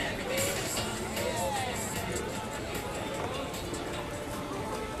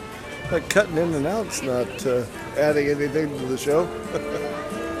 Like cutting in and out's not adding anything to the show.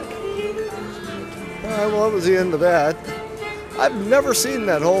 Alright, well, that was the end of that. I've never seen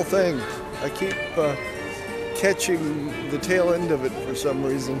that whole thing. I keep catching the tail end of it for some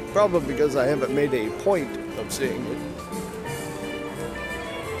reason. Probably because I haven't made a point of seeing it.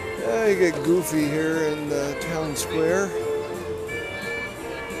 You get Goofy here in the town square.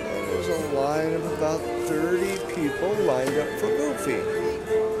 And there's a line of about 30 people lined up for Goofy.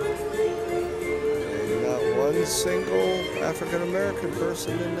 And not one single African American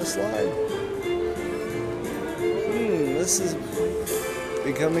person in this line. This is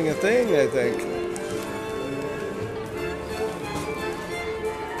becoming a thing, I think.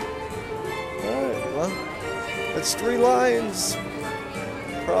 Alright, well, that's 3 lines.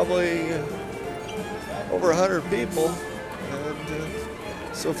 Probably over 100 people.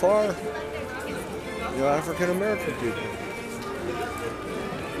 And so far, African American people.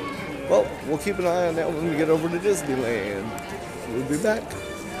 Well, we'll keep an eye on that when we get over to Disneyland. We'll be back.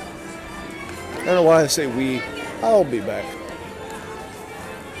 I don't know why I say we. I'll be back.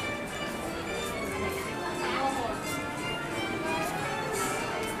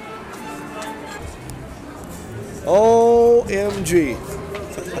 OMG.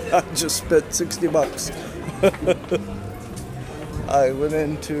 I just spent $60. I went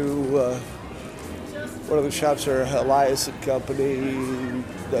into one of the shops there, Elias and Company,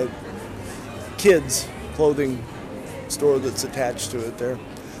 the kids clothing store that's attached to it there.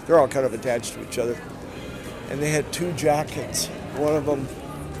 They're all kind of attached to each other. And they had 2 jackets. One of them,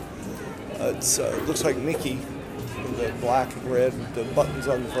 looks like Mickey, in the black and red with the buttons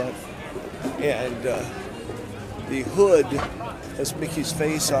on the front. And the hood has Mickey's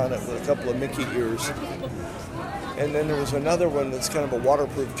face on it with a couple of Mickey ears. And then there was another one that's kind of a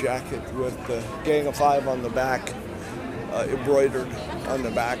waterproof jacket with the Gang of 5 on the back, embroidered on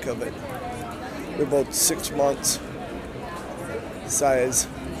the back of it. They're both 6 months size.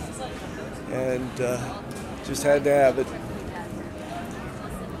 And just had to have it.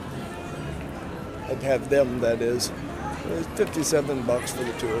 Had to have them, that is. It was $57 for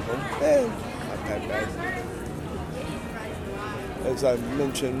the 2 of them. Not that bad. As I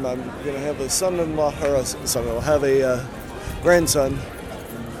mentioned, I'm going to have a son-in-law, or a son-in-law, have a grandson.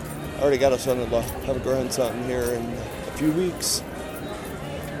 I already got a son-in-law, have a grandson here in a few weeks.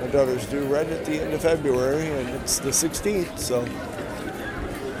 My daughter's due right at the end of February, and it's the 16th, so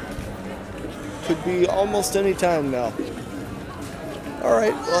could be almost any time now. All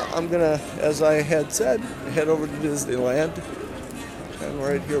right, well, I'm going to, as I had said, head over to Disneyland. I'm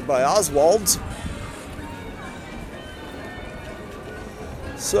right here by Oswald's.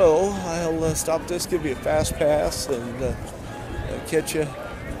 So I'll stop this, give you a fast pass, and catch you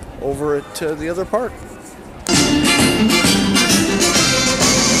over at the other park.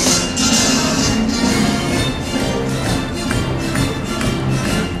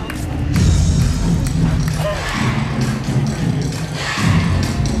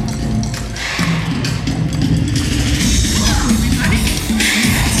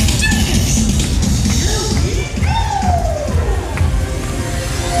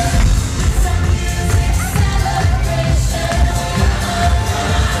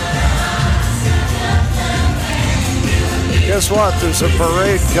 Guess what? There's a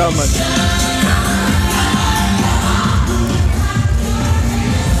parade coming.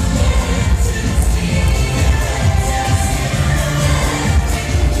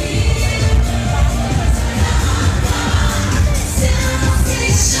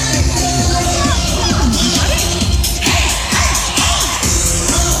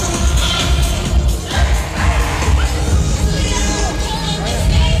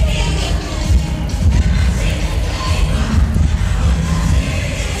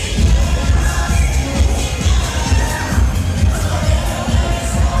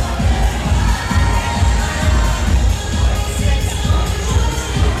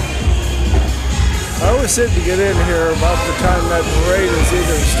 I was sitting to get in here about the time that parade is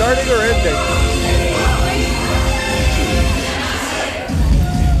either starting or ending.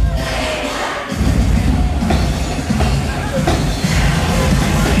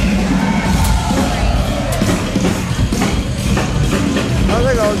 I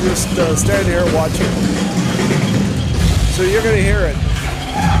think I'll just stand here watching. So you're going to hear it.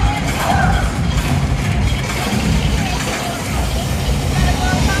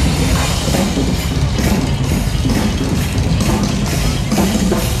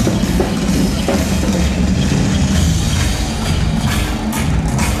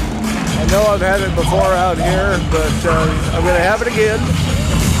 know I've had it before out here, but I'm going to have it again.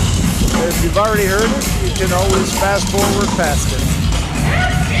 If you've already heard it, you can always fast forward past it.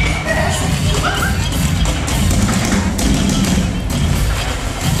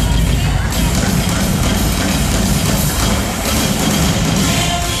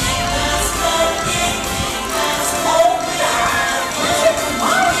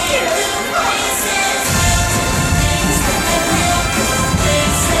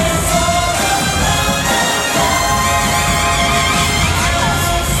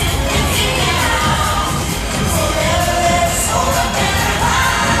 All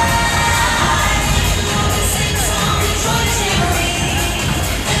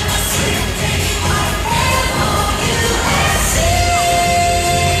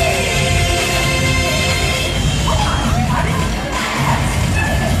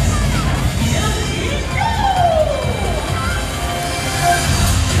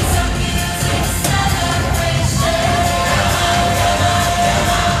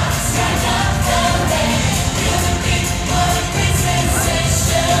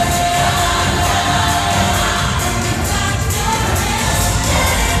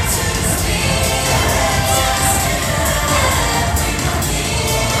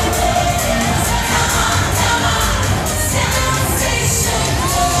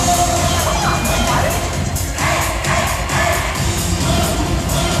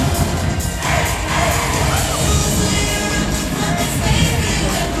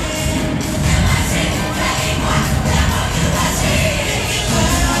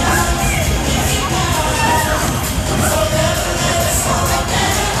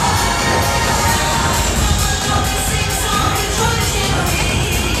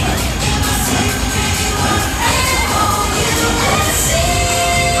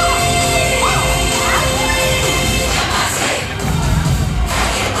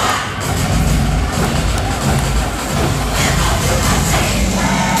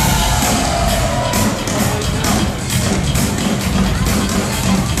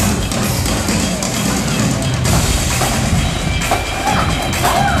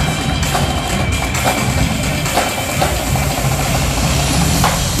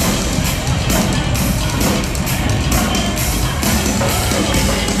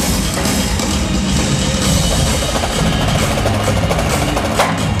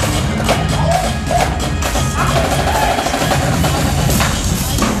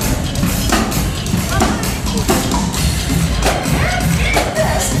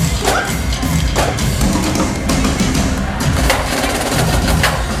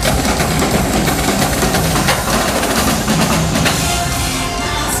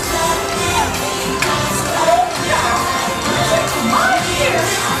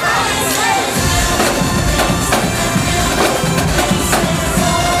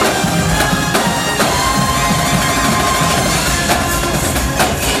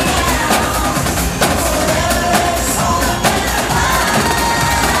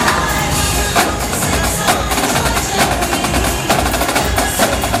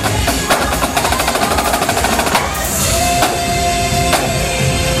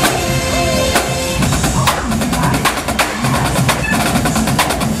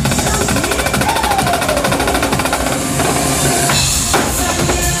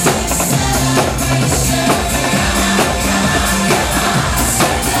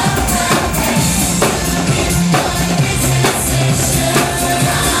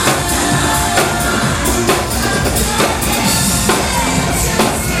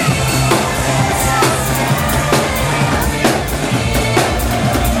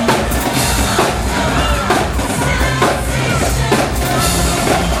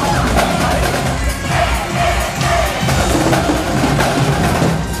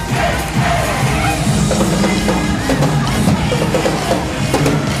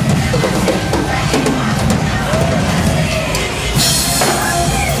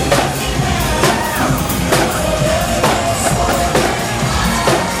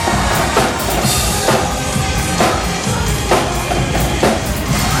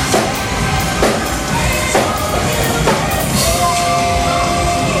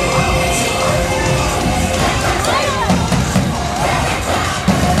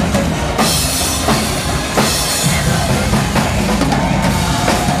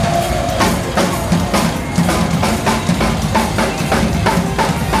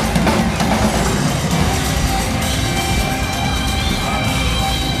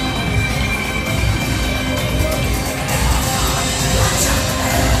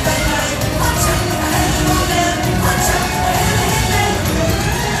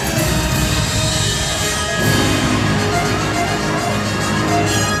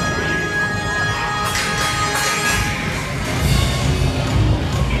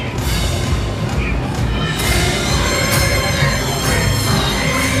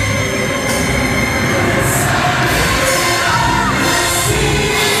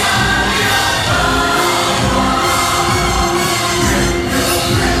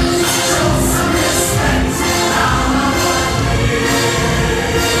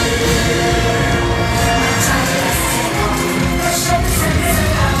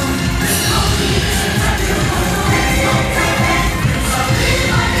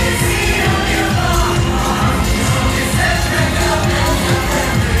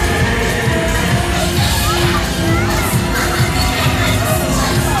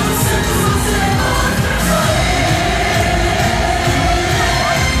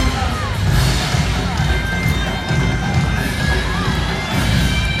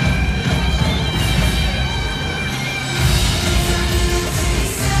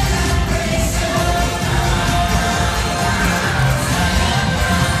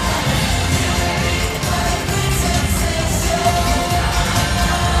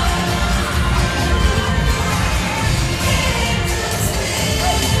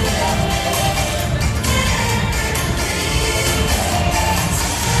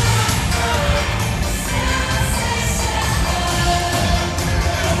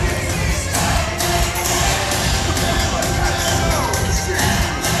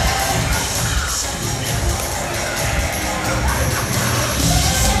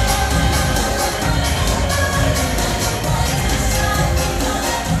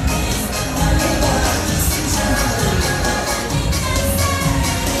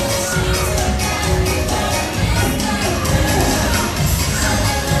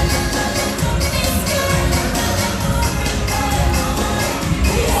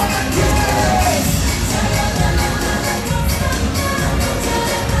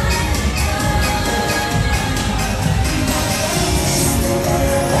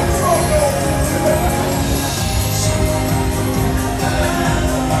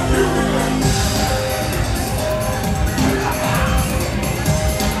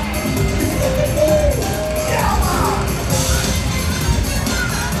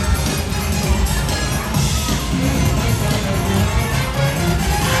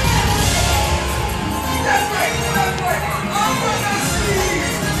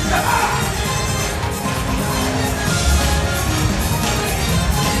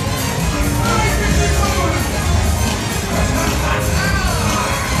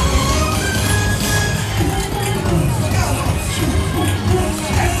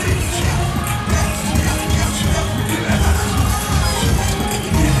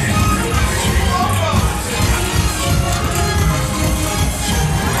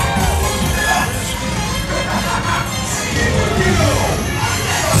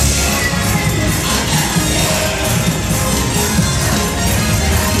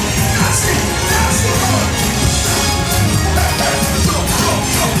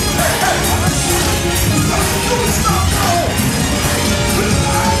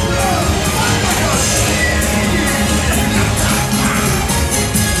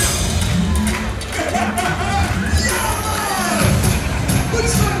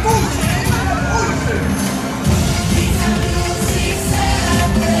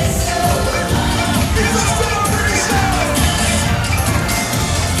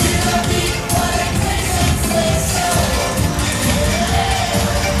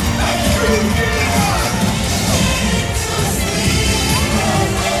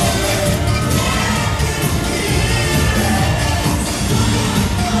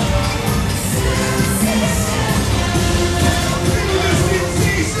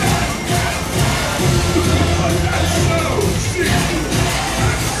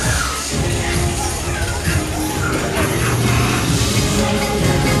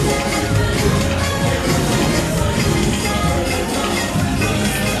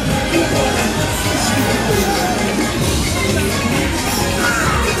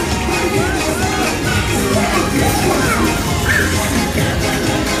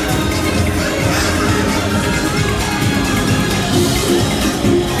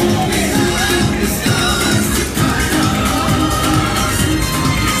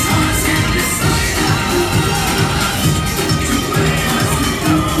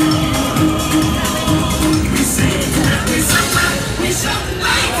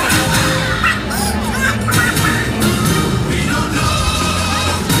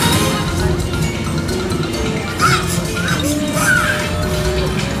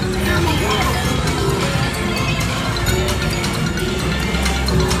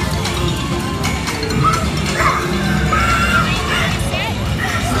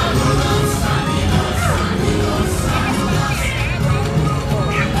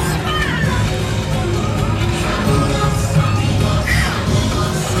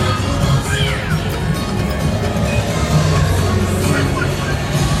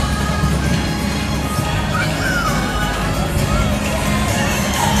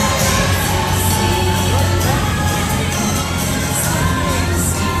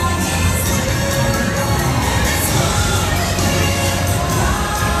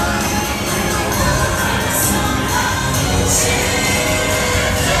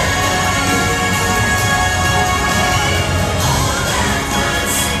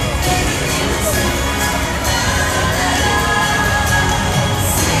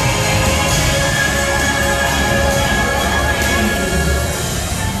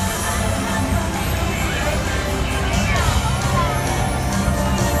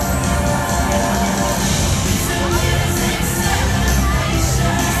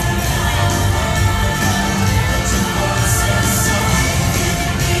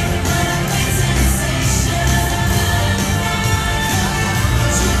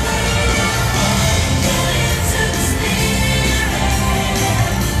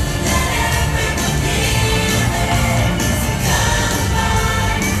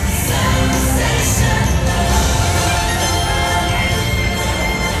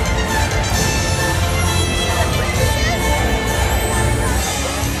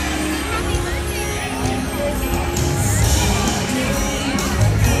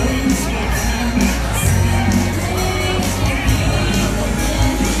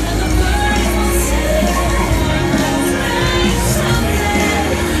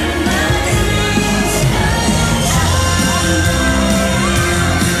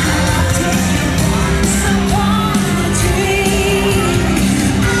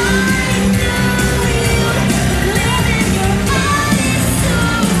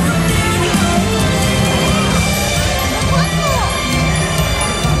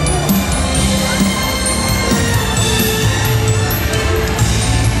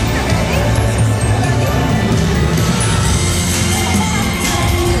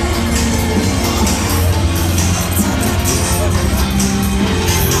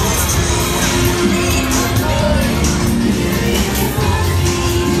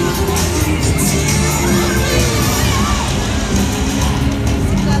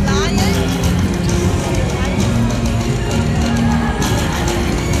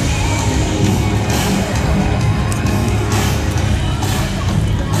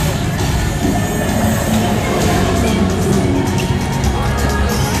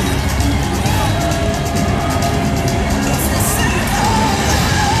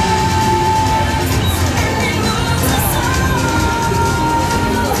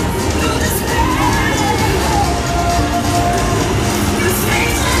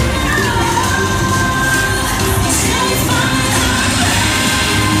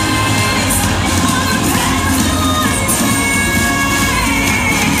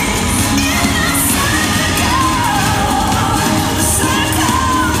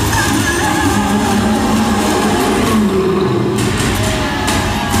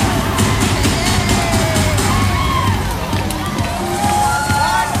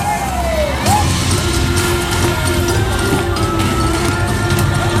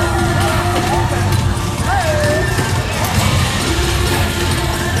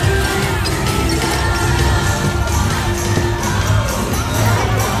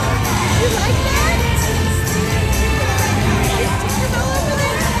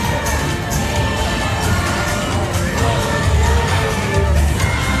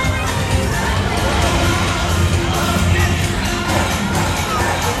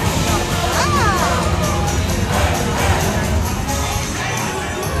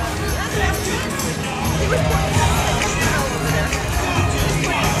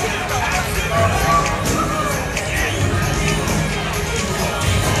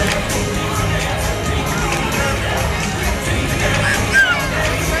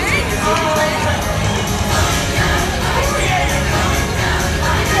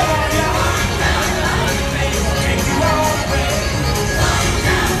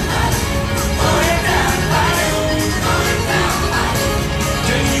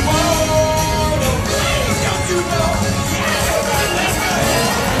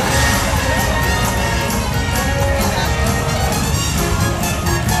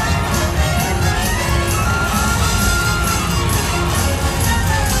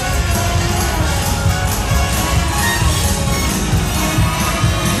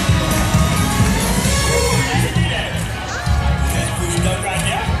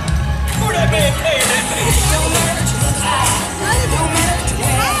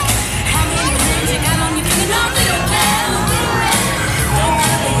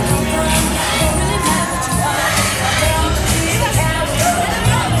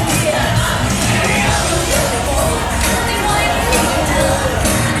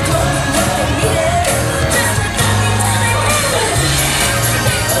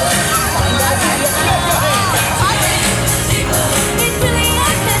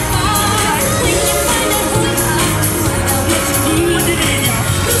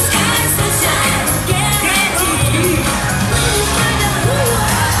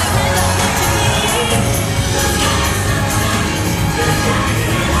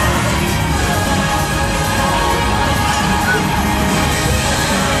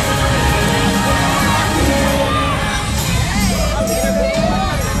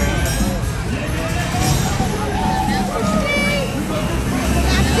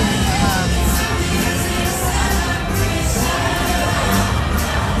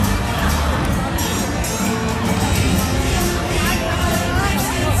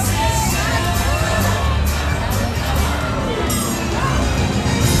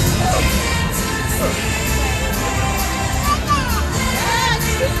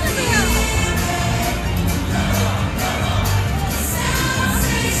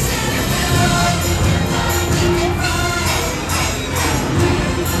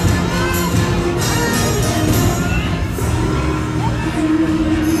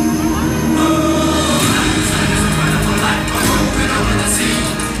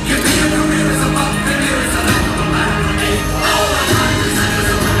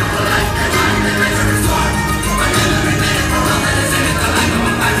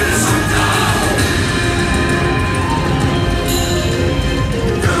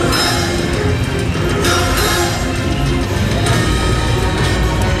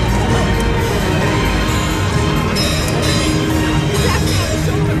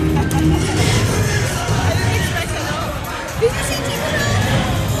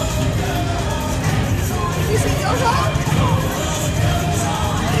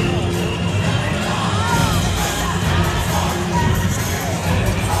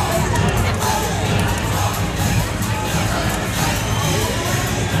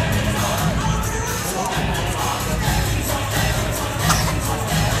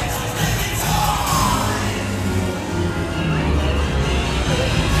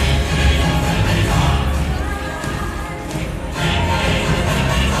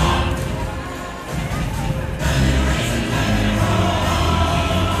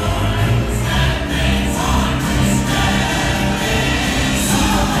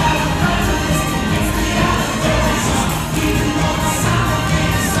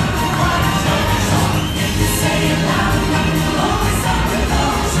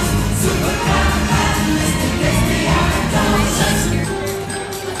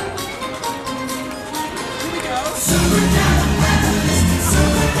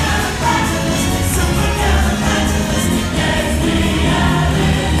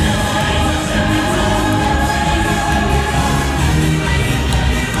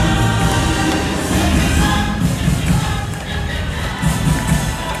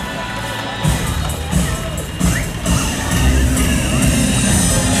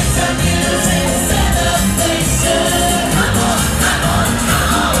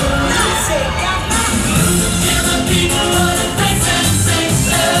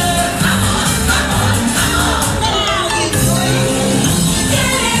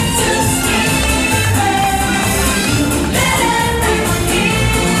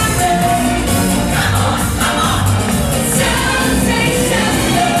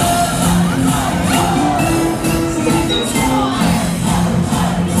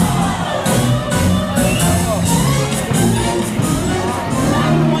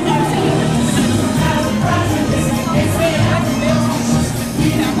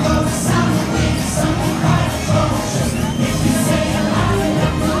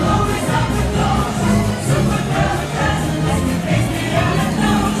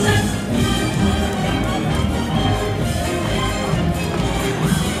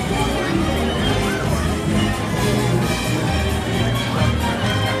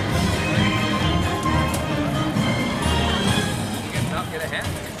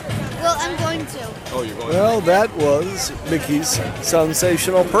Well, I'm going to. Oh, you're going Well, that was Mickey's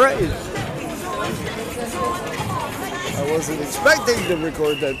sensational parade. I wasn't expecting to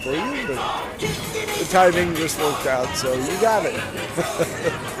record that for you, but the timing just worked out, so you got it.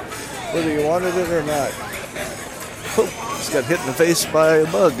 Whether you wanted it or not. Oh, just got hit in the face by a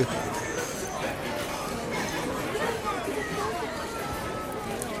bug.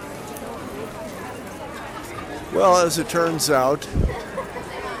 Well, as it turns out,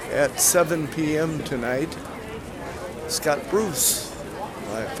 at 7 p.m. tonight, Scott Bruce,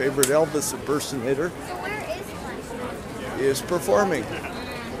 my favorite Elvis impersonator, is performing.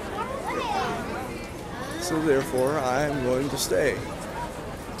 So therefore, I'm going to stay.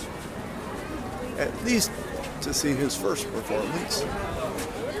 At least to see his first performance.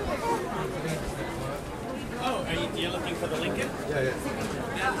 Oh, are you looking for the Lincoln? Yeah.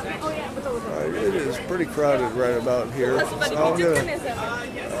 It is pretty crowded right about here. So I'm going to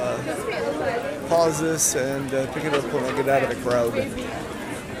pause this and pick it up when I get out of the crowd.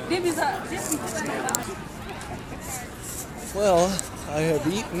 Well, I have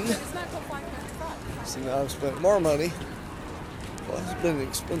eaten, so now I've spent more money. Well, it's been an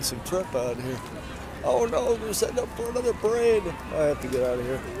expensive trip out here. Oh no, they're setting up for another parade. I have to get out of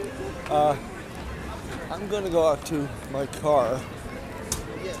here. I'm going to go out to my car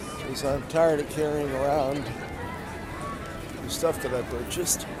because I'm tired of carrying around the stuff that I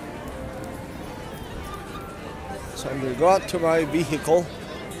purchased. So I'm going to go out to my vehicle,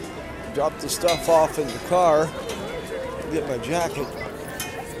 drop the stuff off in the car, get my jacket.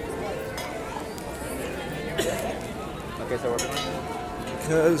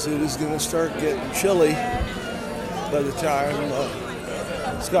 Because it is going to start getting chilly by the time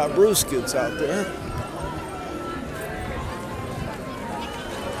Scott Bruce gets out there.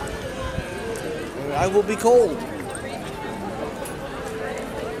 And I will be cold.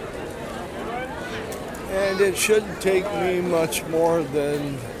 And it shouldn't take me much more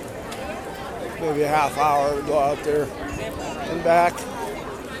than maybe a half hour to go out there and back.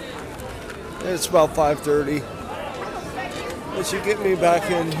 It's about 5:30. That should get me back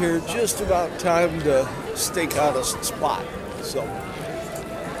in here just about time to stake out a spot. So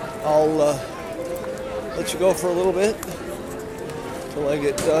I'll let you go for a little bit till I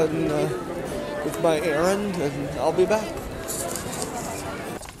get done with my errand, and I'll be back.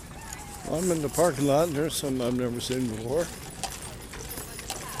 I'm in the parking lot, and there's something I've never seen before.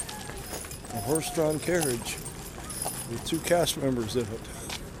 A horse-drawn carriage with 2 cast members in it.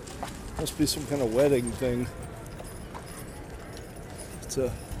 Must be some kind of wedding thing. It's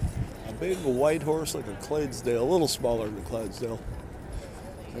a big white horse like a Clydesdale, a little smaller than Clydesdale.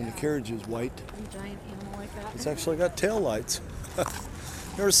 And the carriage is white. A giant animal like that. It's actually got tail lights.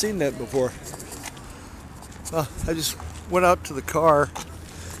 Never seen that before. I just went out to the car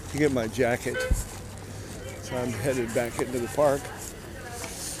to get my jacket. So I'm headed back into the park.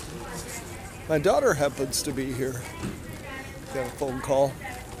 My daughter happens to be here. Got a phone call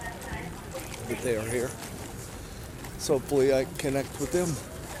that they are here. So hopefully I can connect with them.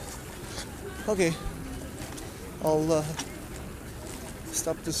 Okay. I'll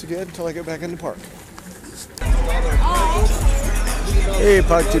stop this again until I get back in the park. Hey,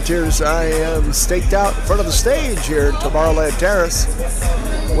 Podketeers. I am staked out in front of the stage here at Tomorrowland Terrace,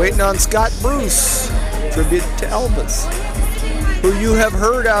 waiting on Scott Bruce, tribute to Elvis, who you have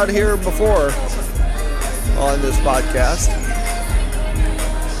heard out here before on this podcast.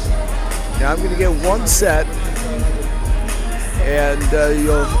 Now I'm going to get one set, and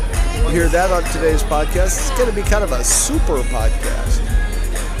you'll hear that on today's podcast. It's going to be kind of a super podcast.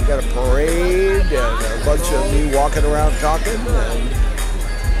 We got a parade and a bunch of me walking around talking and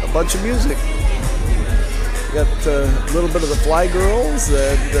a bunch of music. We got a little bit of the Fly Girls,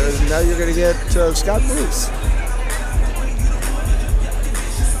 and now you're going to get Scott Bruce.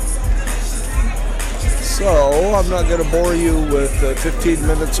 So I'm not going to bore you with 15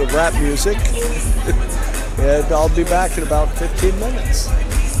 minutes of rap music, and I'll be back in about 15 minutes.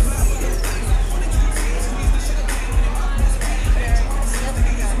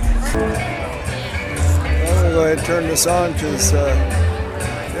 I'm going to go ahead and turn this on because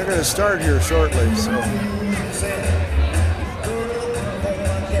they're going to start here shortly. So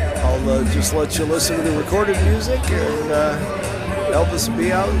I'll just let you listen to the recorded music, and Elvis will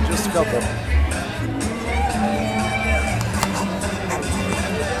be out in just a couple.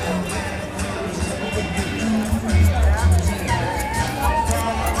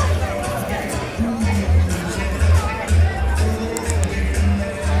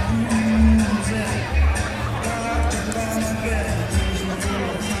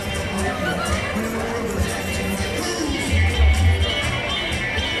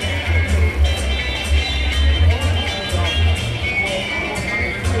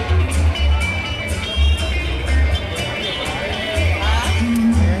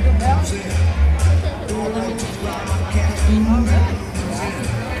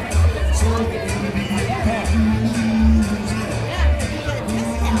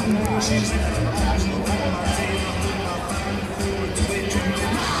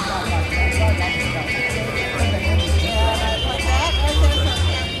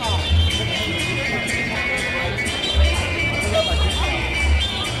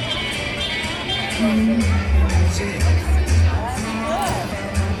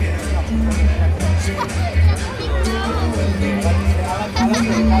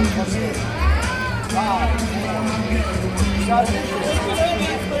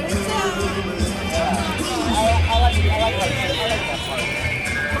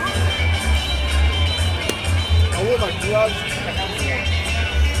 I wear my gloves.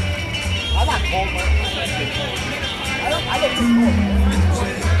 I'm not cold, but I get too cold.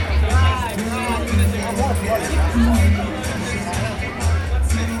 I'm more sweaty.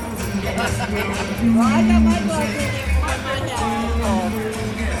 Well, I got my gloves in there for my hat.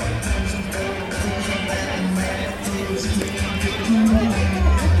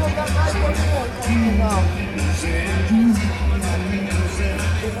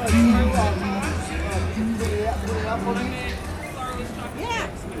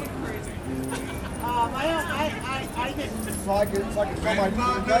 I didn't. So I can tell my name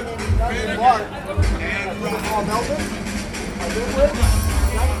Mark. Melvin. I live with.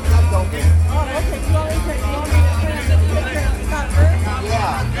 Not Melvin. Oh, okay. You want me to put a picture of Scott first?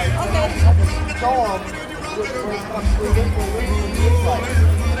 Yeah. Okay. I can show him what it looks like.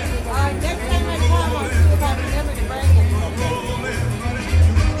 Next time I come, I'll see if I remember to bring it.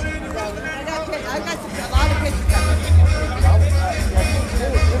 I got a lot of pictures of it.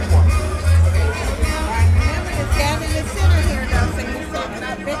 Stand in the center here now, so you sit in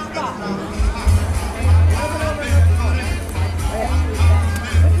that big spot.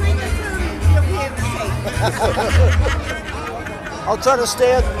 Between the two, you'll be able to see. I'll try to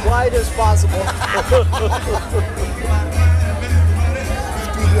stay as wide as possible.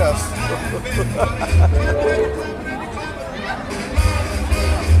 Yes.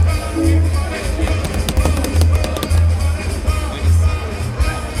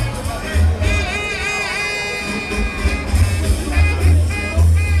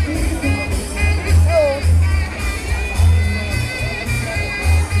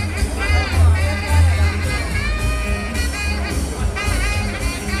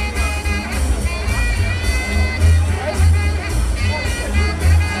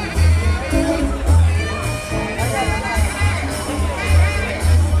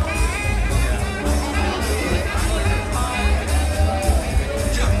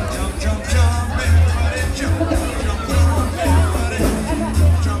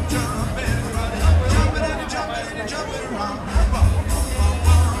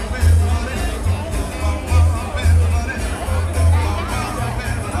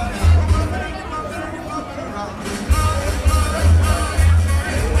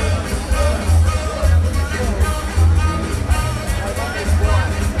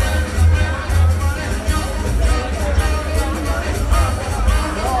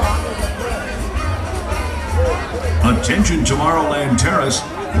 Attention Tomorrowland Terrace,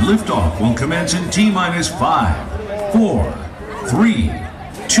 liftoff will commence in T-minus 5, 4, 3,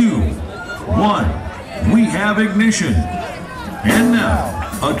 2, 1. We have ignition. And now,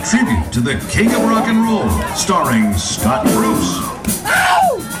 a tribute to the King of Rock and Roll, starring Scott Bruce.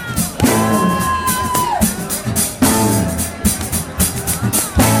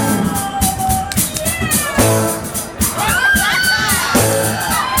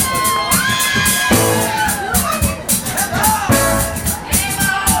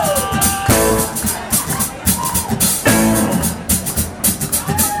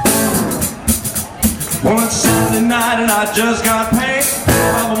 Well, it's Saturday night and I just got paid.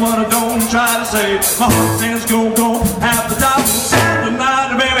 Mama, money don't try to save. My heart says go, go, half the time. Saturday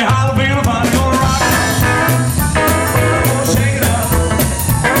night, baby, Halloween, I'm gonna rock it. Gonna shake it up.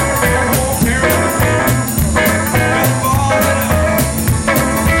 Gonna tear it up. Gonna ball it up.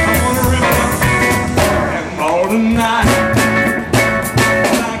 I'm gonna rip it up. And all tonight.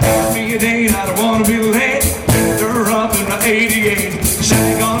 I got me a date, I don't wanna be late. They're up in the 88.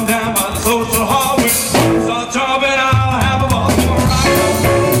 Shake on down by the social hallway. Start jumping, I'll have a ball. Gonna rock it up.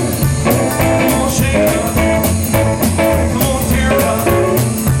 Gonna shake it up. Gonna tear it up.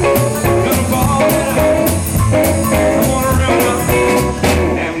 Gonna ball it up. I'm gonna rip it up.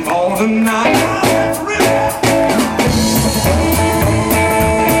 And all tonight, I'll rip it up.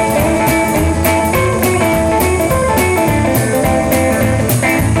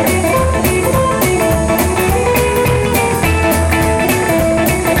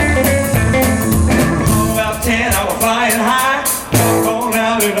 About 10, I was flying high, going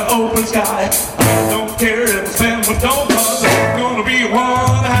out in the open sky. I don't care if it's spend, but don't cause it's gonna be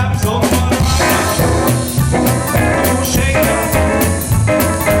one that happens so fun right now. I'm gonna shake it up, I'm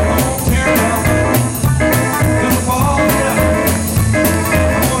gonna tear it up, gonna fall it up,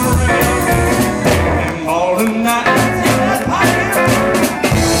 I'm gonna rip it up, and all tonight, let's get that party.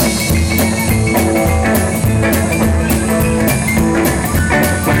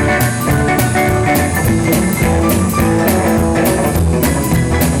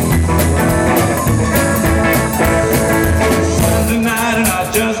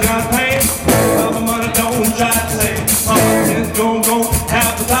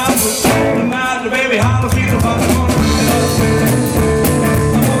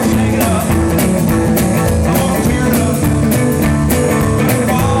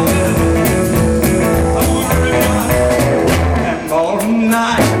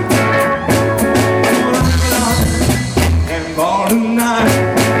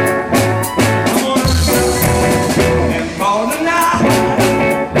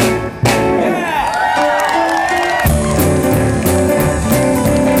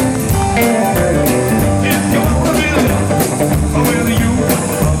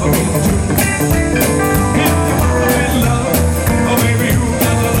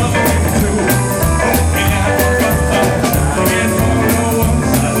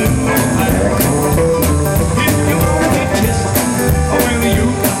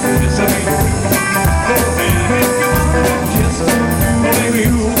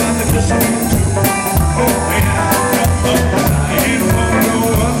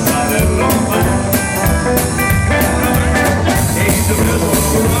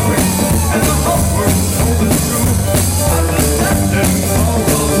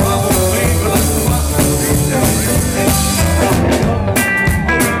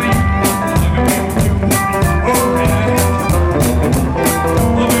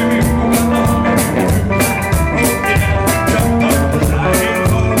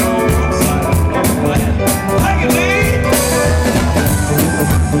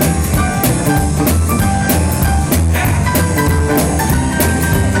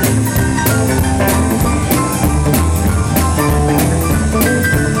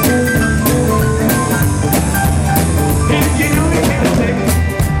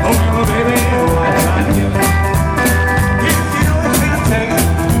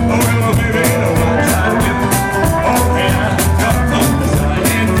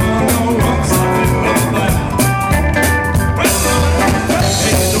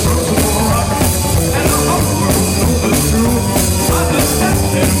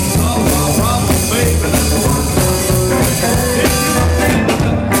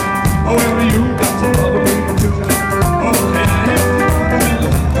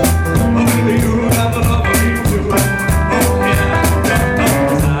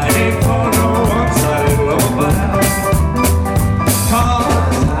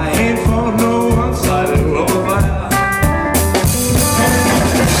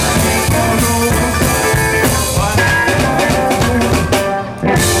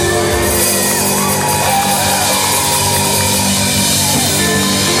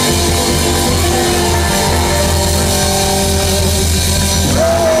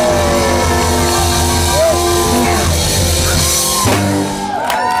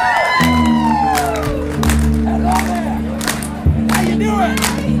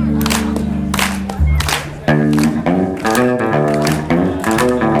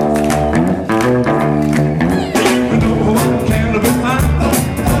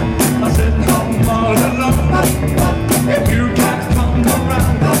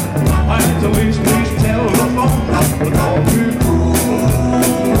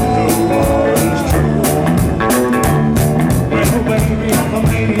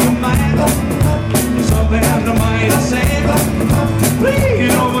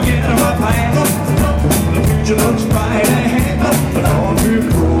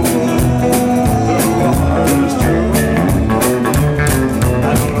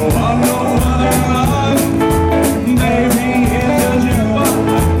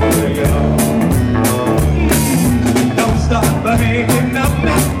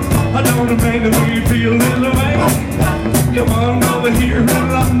 here and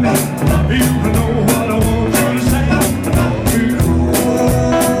love me. You know what I want you to say. Don't be cruel,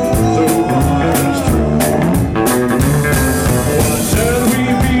 so hard it's true. What should we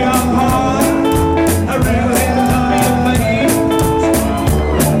be apart? I really love you, babe.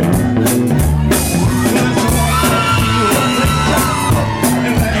 Let's walk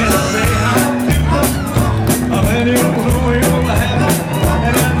and let's say how you do. I'm ready to know you'll have it,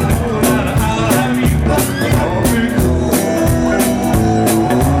 and I know that I'll have you. Don't be cruel,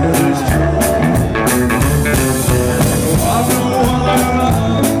 it's true. I've no other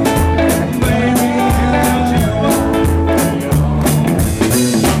love, baby, just you.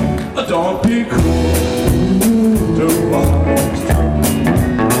 Don't be cruel to others.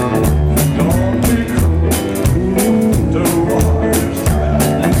 Don't be cruel to others.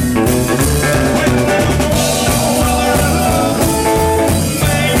 When there's no other love,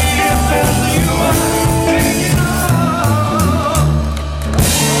 maybe it's just you I'm thinking of.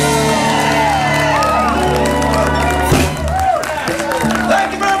 Thank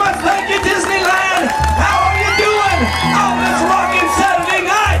you very much. Thank you, Disneyland. How are you doing on this rocking Saturday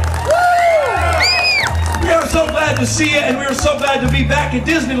night? We are so glad to see you, and we are so glad to be back at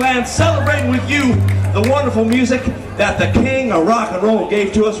Disneyland celebrating with you the wonderful music that the king of rock and roll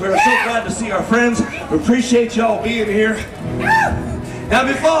gave to us. We are so glad to see our friends. We appreciate y'all being here. Now,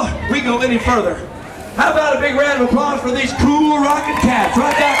 before we go any further, how about a big round of applause for these cool rockin' cats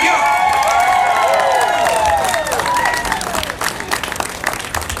right down here?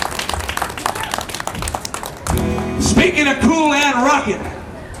 Speaking of cool and rockin',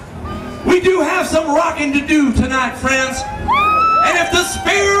 we do have some rocking to do tonight, friends. And if the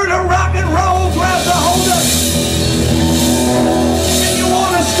spirit of rock and roll grabs a hold of you, and you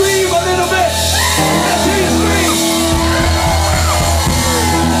want to scream a little bit, let's hear you scream.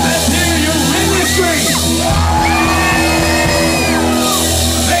 Let's hear you really scream.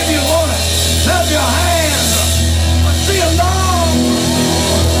 Maybe you want to clap your hands or sing along,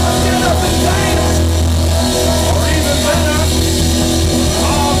 or get up and dance, or even better,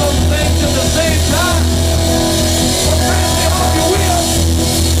 all those things at the same time. Well, friends, I hope you will,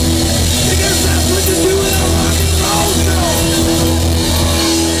 because that's what you do in a rock and roll show.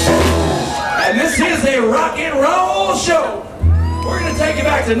 And this is a rock and roll show. We're going to take you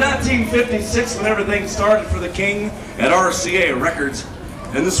back to 1956 when everything started for the King at RCA Records.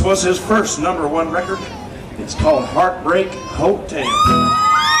 And this was his first #1 record. It's called Heartbreak Hotel.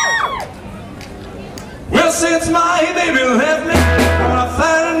 Well, since my baby left me, I want to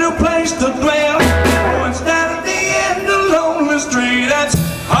find a new place to dwell. Oh, it's down at the end of Lonely Street. That's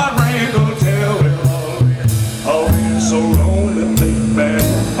Heartbreak Hotel. I'll be so lonely, baby.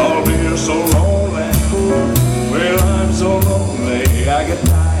 I'll be so lonely. Well, I'm so lonely, I get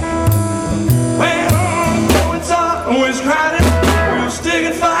tired. Well, it's always crowded. We'll stick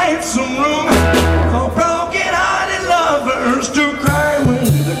and fight some room for broken-hearted lovers to cry when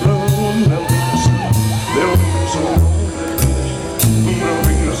the gloom. They'll be so lonely. They'll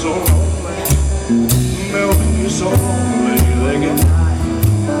be so lonely. They'll be so lonely, they get tired.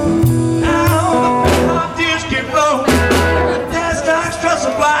 Now the hot tears keep flowing. The desk starts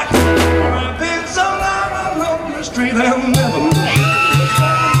stressing black. I've been so long on the street, they'll never lose.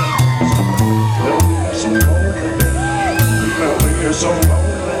 They'll be so lonely. They'll be so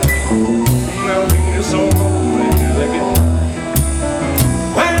lonely. They'll be so lonely, they get tired.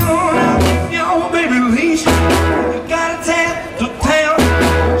 Well, now if your baby leaves you, you got a tale to tell.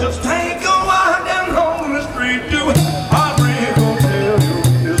 Just take a walk down on the street to Heartbreak Hotel.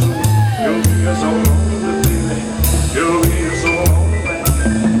 You'll be so lonely, baby. You'll be so lonely.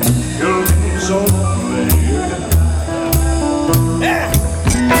 You'll be so lonely. Yeah.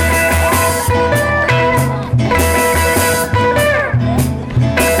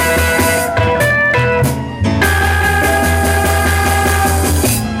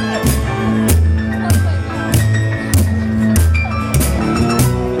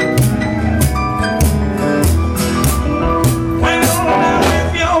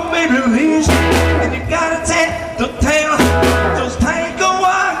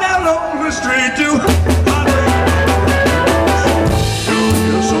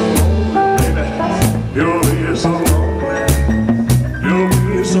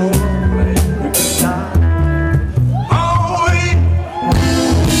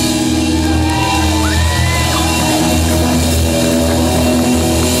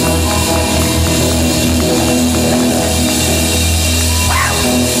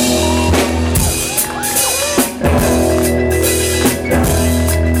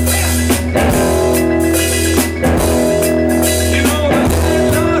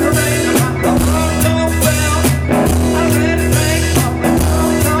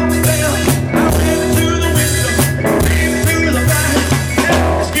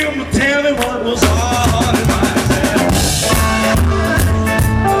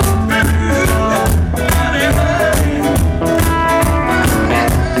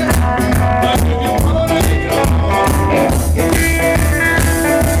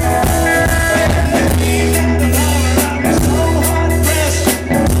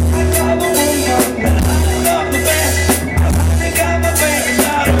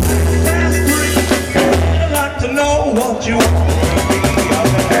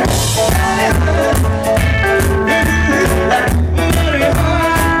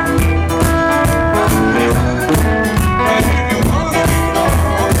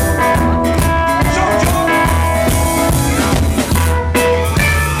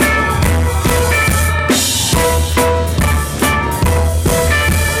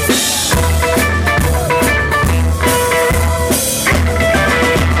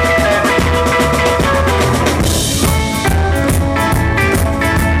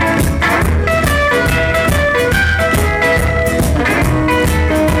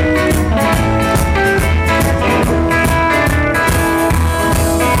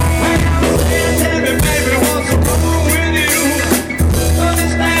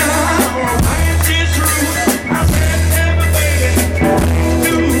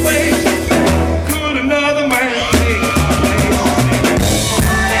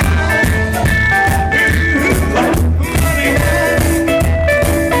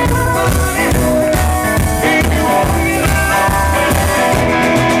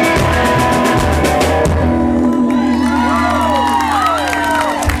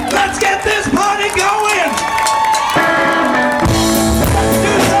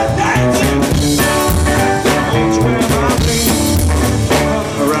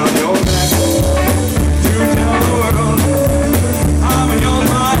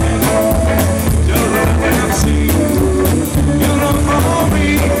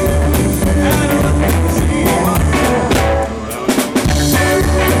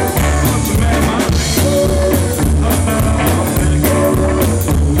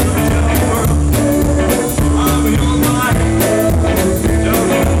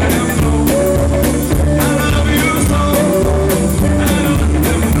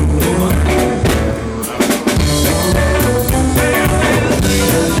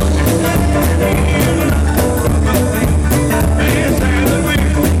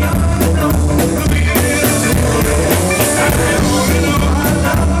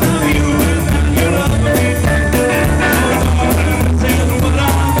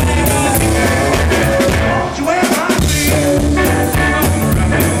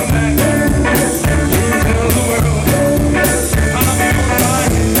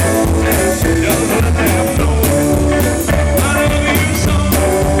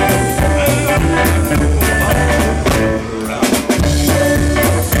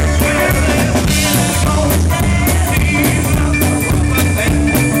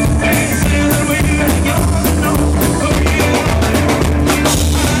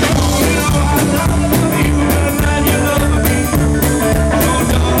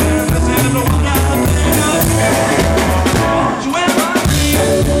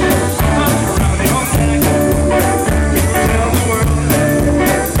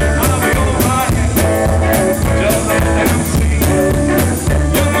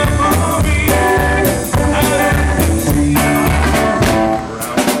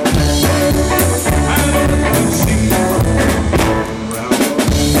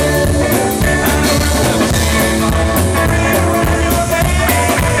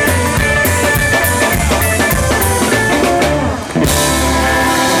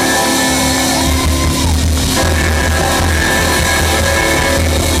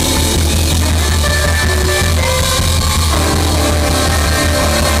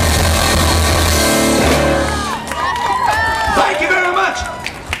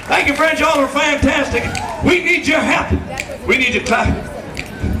 need to clap.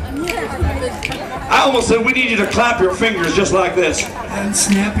 I almost said we need you to clap your fingers just like this. And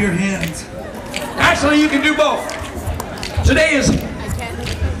snap your hands. Actually, you can do both. Today is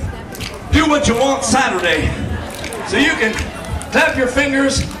Do What You Want Saturday. So you can clap your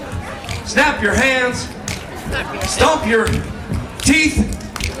fingers, snap your hands, stomp your teeth,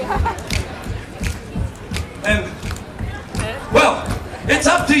 and, well, it's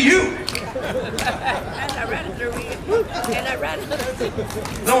up to you.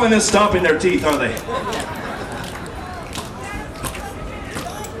 No one is stomping their teeth, are they?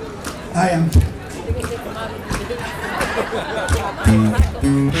 I am.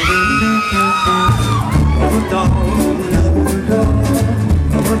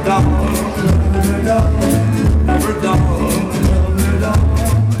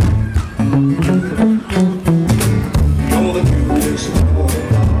 You're the cutest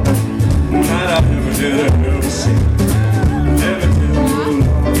that I've ever seen. Never tell you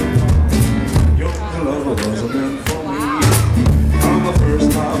your love wasn't meant for me. From the first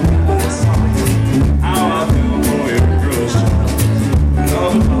time I saw you, how I fell for your girl's child.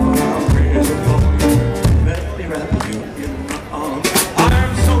 Love and all I'm crazy for you. Let me wrap you in my arms.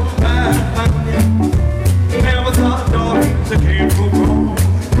 I'm so bad, never thought darkness came from wrong.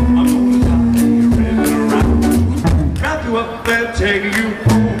 I'm gonna tie you in around, wrap you up and take you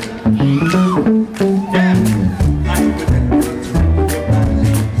home. Yeah, I would never turn your back.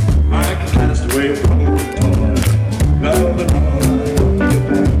 I can cast away from the toy. Love and all I love you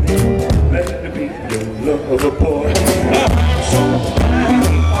back. Let me be your lover boy. I'm so bad.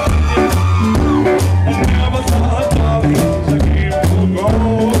 I never thought darkness came from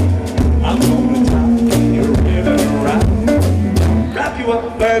wrong. I'm gonna tie your ribbon around, wrap you up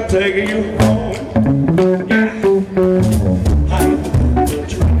and take you home. Yeah, I will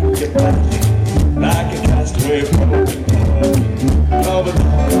try to get back like a castaway from a love and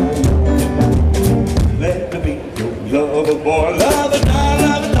all. Let me be your lover boy. Love and all,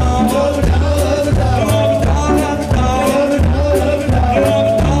 love and all, love and all, love and all, love and all, love and all, love and all, love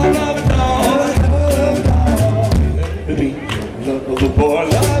and all, love and all, love and all. Let me be your lover boy.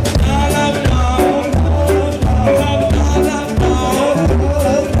 Love and all, love and all, love and all, love and all, love and all,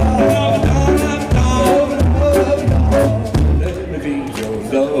 love and all, love and all, love and all. Let me be your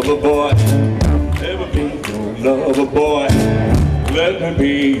lover boy. Let me be your lover boy. Let me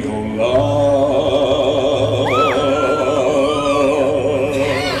be your lover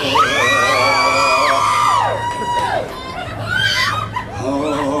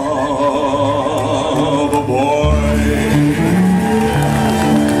boy.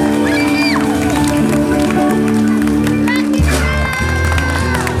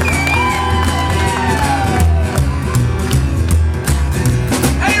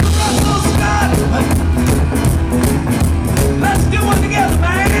 Hey, Russell Scott! Let's do one together,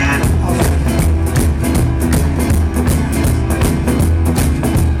 man!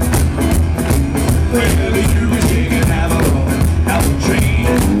 Well, you can shake and have a train.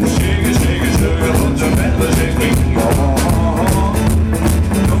 Shake it, sugar, hold your breath, shake me.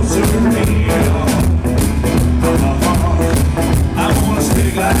 No siree. I wanna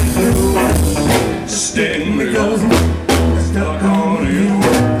stick like glue. Stick because I'm stuck on you.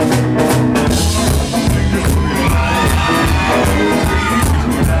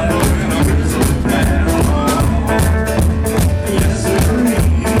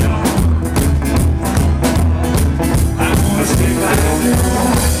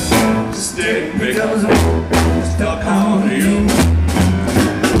 Stick because I'm stuck on you.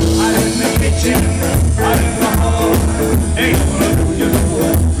 I in the kitchen, I in the hall. Ain't gonna do you no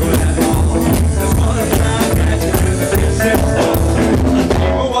good at all. That's one of the times I got you in the kisses.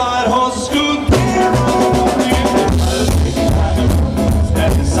 A white horse is good.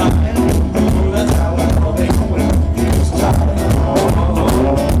 Step aside. That's how I know they going to use time.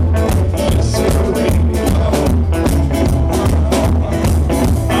 Yes, sir.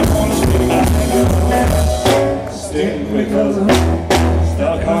 Stick because I'm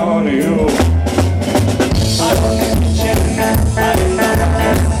stuck on you. I don't get the chance, I didn't know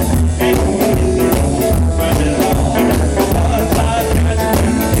that. Ain't no way to do it all. Once I got you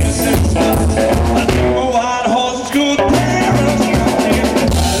in the kisses, I think my white horse is good.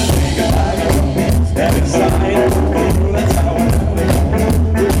 Step inside, that's how I know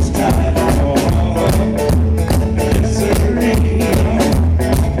it's time. Yes, sir.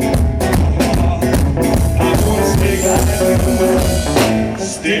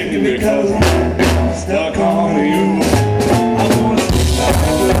 Stick because I'm stuck on you. I wanna stick like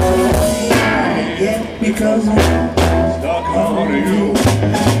glue. Yeah, because I'm stuck on you.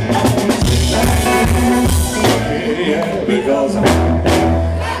 I wanna stick like glue. Yeah, because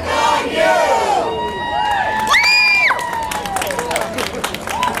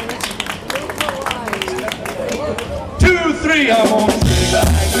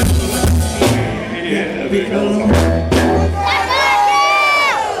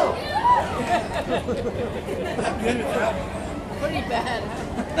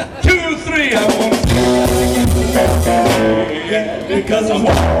because I'm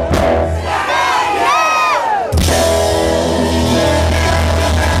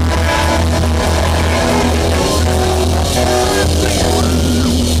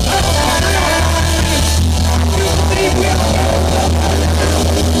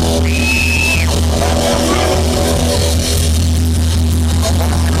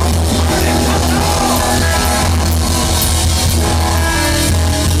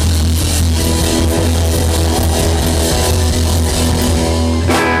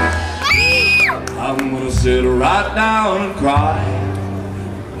I'm gonna sit right down and cry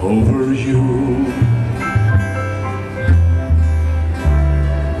over you.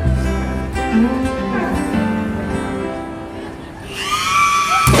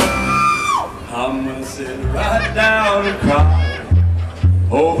 I'm gonna sit right down and cry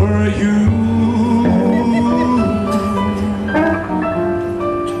over you.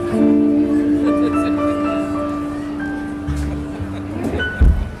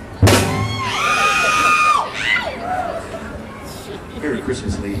 Merry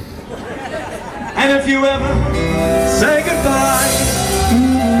Christmas, Lee. And if you ever say goodbye,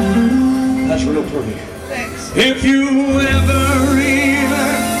 that's real pretty. Thanks. If you ever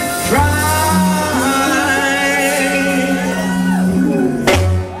even try,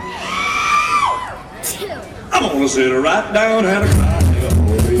 I'm gonna sit right down and cry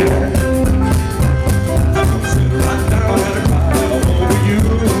over you. I'm gonna sit right down and cry over you.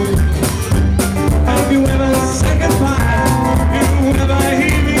 And if you ever say goodbye,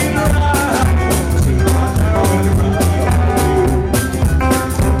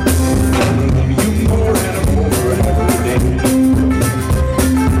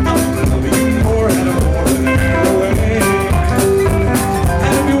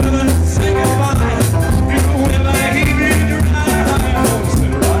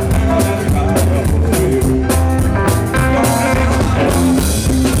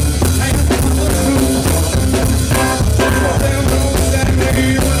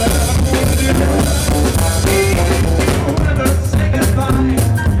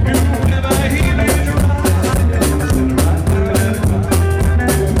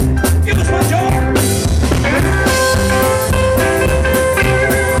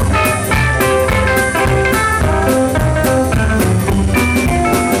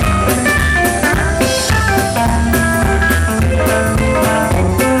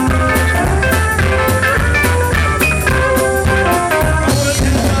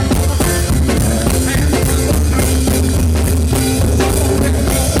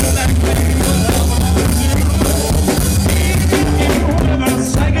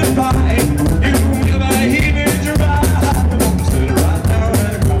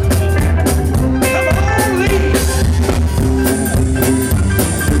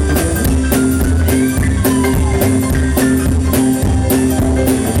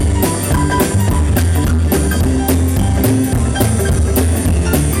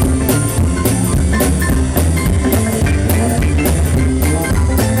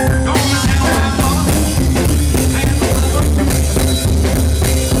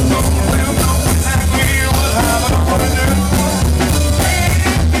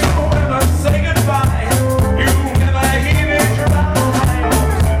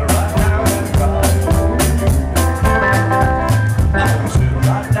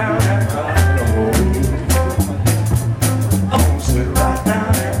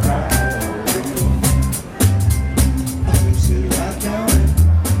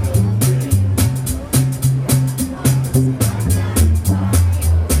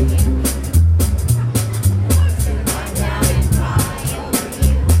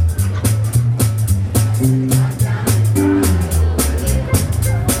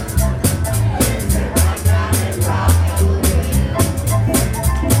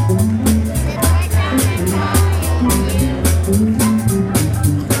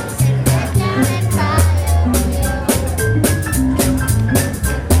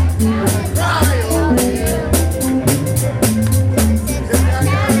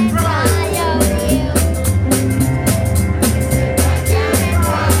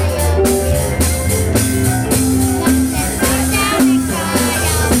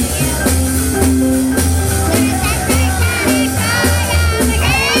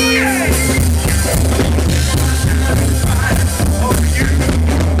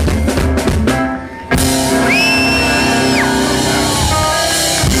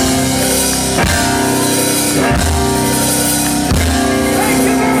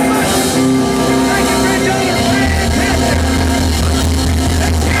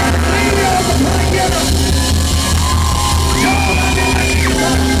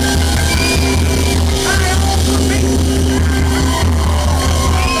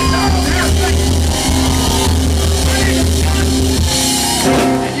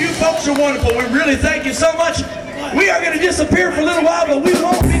 folks are wonderful. We really thank you so much. We are going to disappear for a little while, but we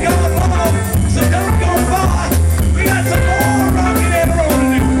won't be gone long. So don't go far. We got some more rocking and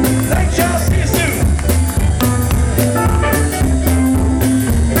rolling to do. Thanks, y'all. See you soon.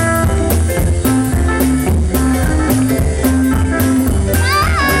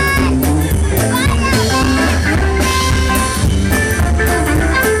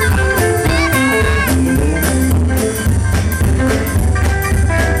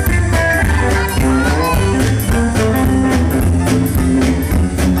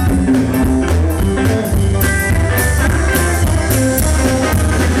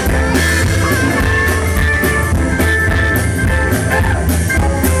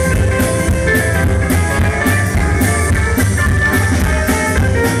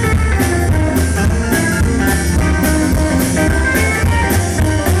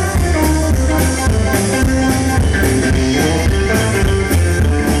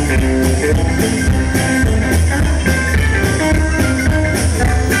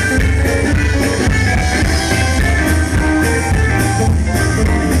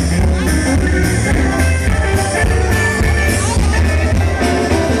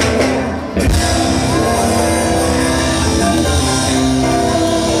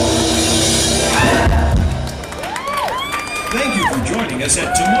 us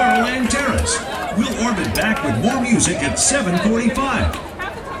at Tomorrowland Terrace. We'll orbit back with more music at 7:45.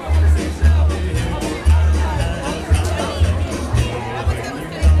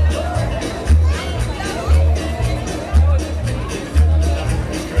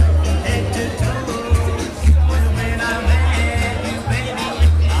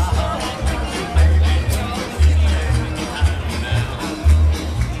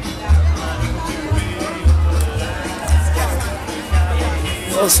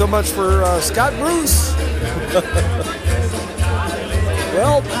 Well, so much for Scott Bruce.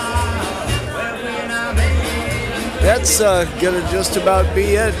 Well, that's going to just about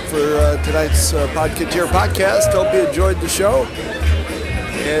be it for tonight's Podketeer podcast. Hope you enjoyed the show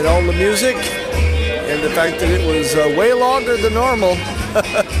and all the music and the fact that it was way longer than normal.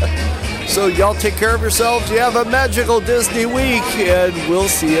 So y'all take care of yourselves. You have a magical Disney week, and we'll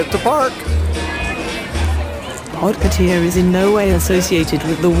see you at the park. Podketeer is in no way associated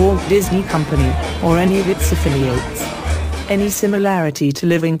with the Walt Disney Company or any of its affiliates. Any similarity to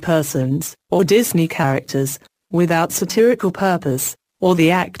living persons or Disney characters, without satirical purpose, or the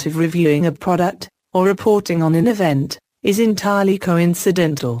act of reviewing a product or reporting on an event, is entirely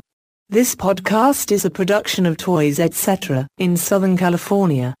coincidental. This podcast is a production of Toys Etc. in Southern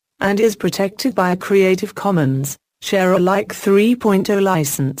California, and is protected by a Creative Commons, Share-alike 3.0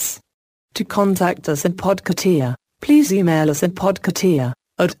 license. To contact us at Podketeer, please email us at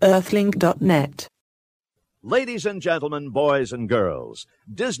podketeer@earthlink.net. Ladies and gentlemen, boys and girls,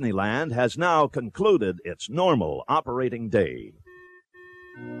 Disneyland has now concluded its normal operating day.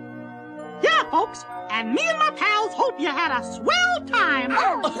 Yeah, folks, and me and my pals hope you had a swell time.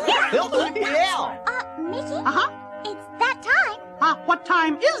 Yeah. Mickey? Uh-huh. It's that time. What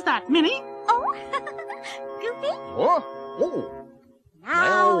time is that, Minnie? Oh, Goofy? Huh? Oh.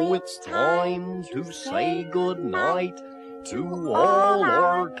 Now it's time to say goodnight to all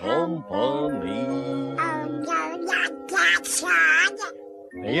our company.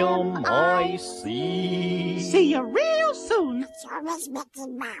 M-I-C. See you real soon. It's always Mickey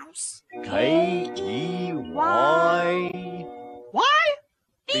Mouse. K-E-Y. Why?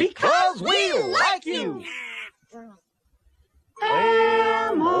 Because we like you.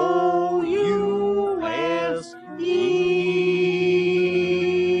 M-O-U-S-E.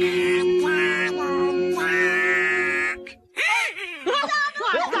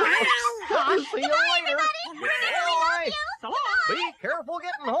 See you later. Be careful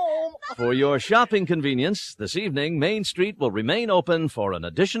getting home. For your shopping convenience, this evening, Main Street will remain open for an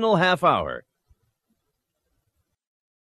additional half hour.